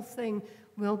whole thing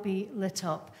will be lit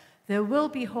up. There will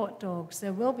be hot dogs,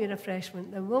 there will be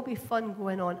refreshment, there will be fun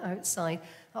going on outside.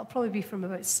 That'll probably be from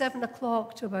about 7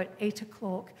 o'clock to about 8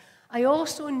 o'clock. I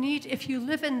also need, if you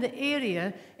live in the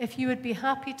area, if you would be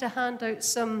happy to hand out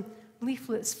some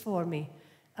leaflets for me.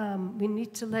 We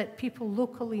need to let people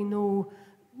locally know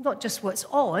not just what's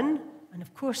on, and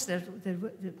of course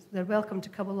they're welcome to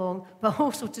come along, but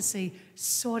also to say,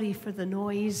 sorry for the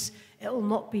noise, it will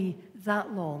not be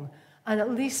that long. And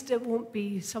at least it won't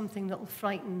be something that will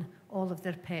frighten all of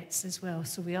their pets as well.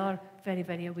 So we are very,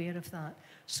 very aware of that.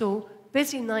 So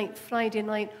busy night, Friday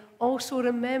night. Also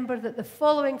remember that the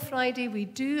following Friday we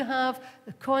do have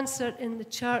the concert in the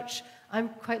church, I'm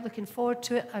quite looking forward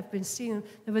to it. I've been seeing them.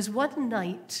 There was one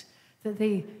night that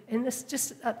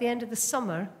just at the end of the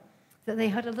summer, that they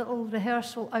had a little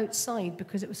rehearsal outside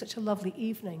because it was such a lovely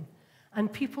evening.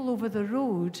 And people over the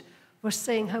road were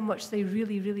saying how much they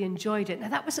really, really enjoyed it. Now,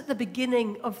 that was at the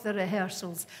beginning of the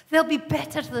rehearsals. They'll be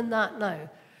better than that now.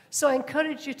 So I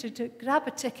encourage you to grab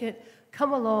a ticket,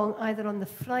 come along either on the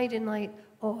Friday night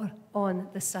or on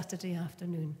the Saturday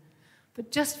afternoon.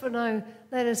 But just for now,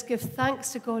 let us give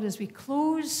thanks to God as we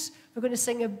close. We're going to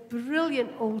sing a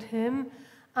brilliant old hymn,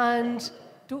 and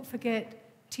don't forget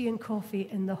tea and coffee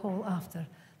in the hall after.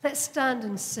 Let's stand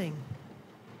and sing.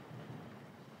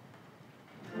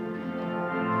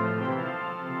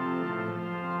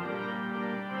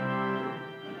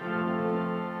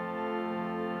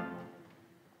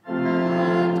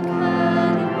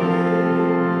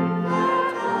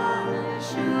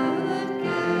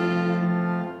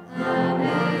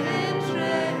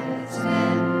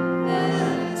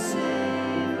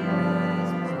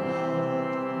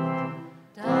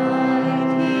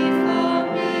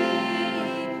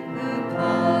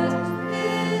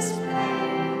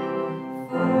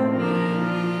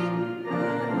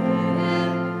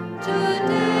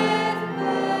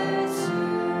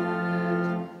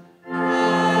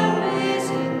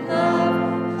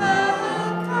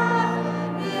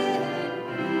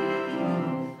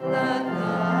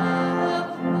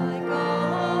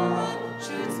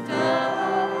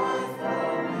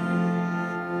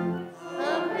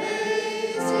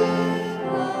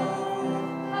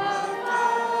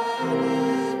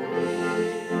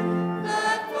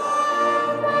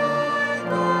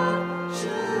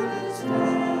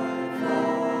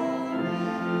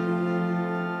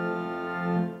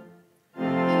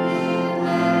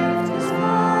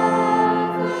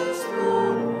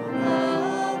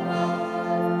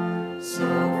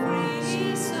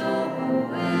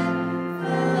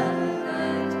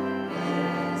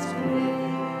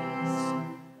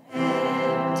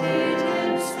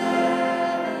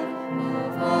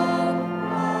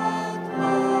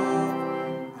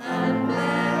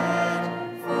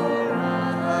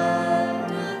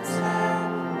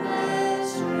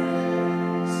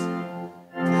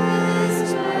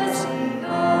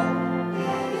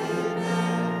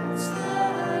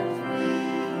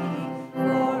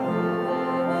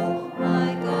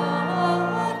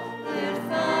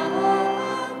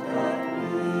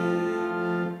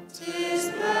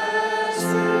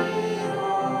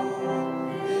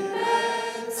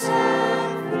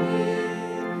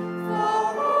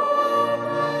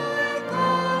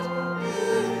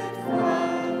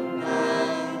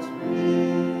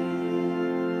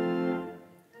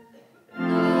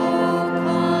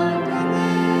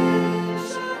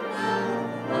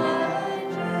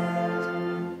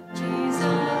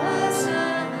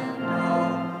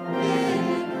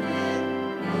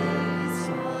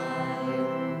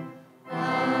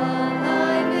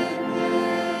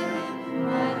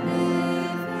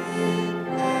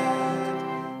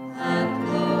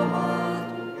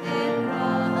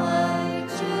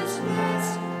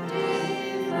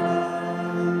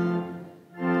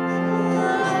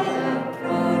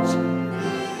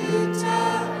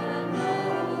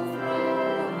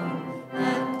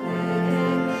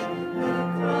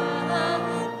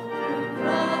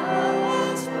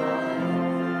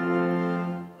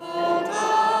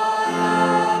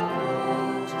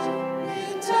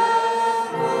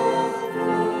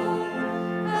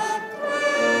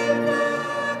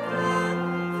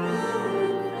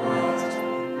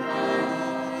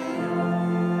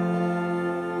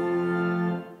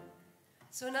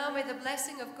 So now may the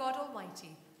blessing of God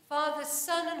Almighty, Father,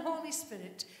 Son, and Holy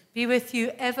Spirit be with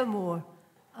you evermore.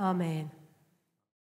 Amen.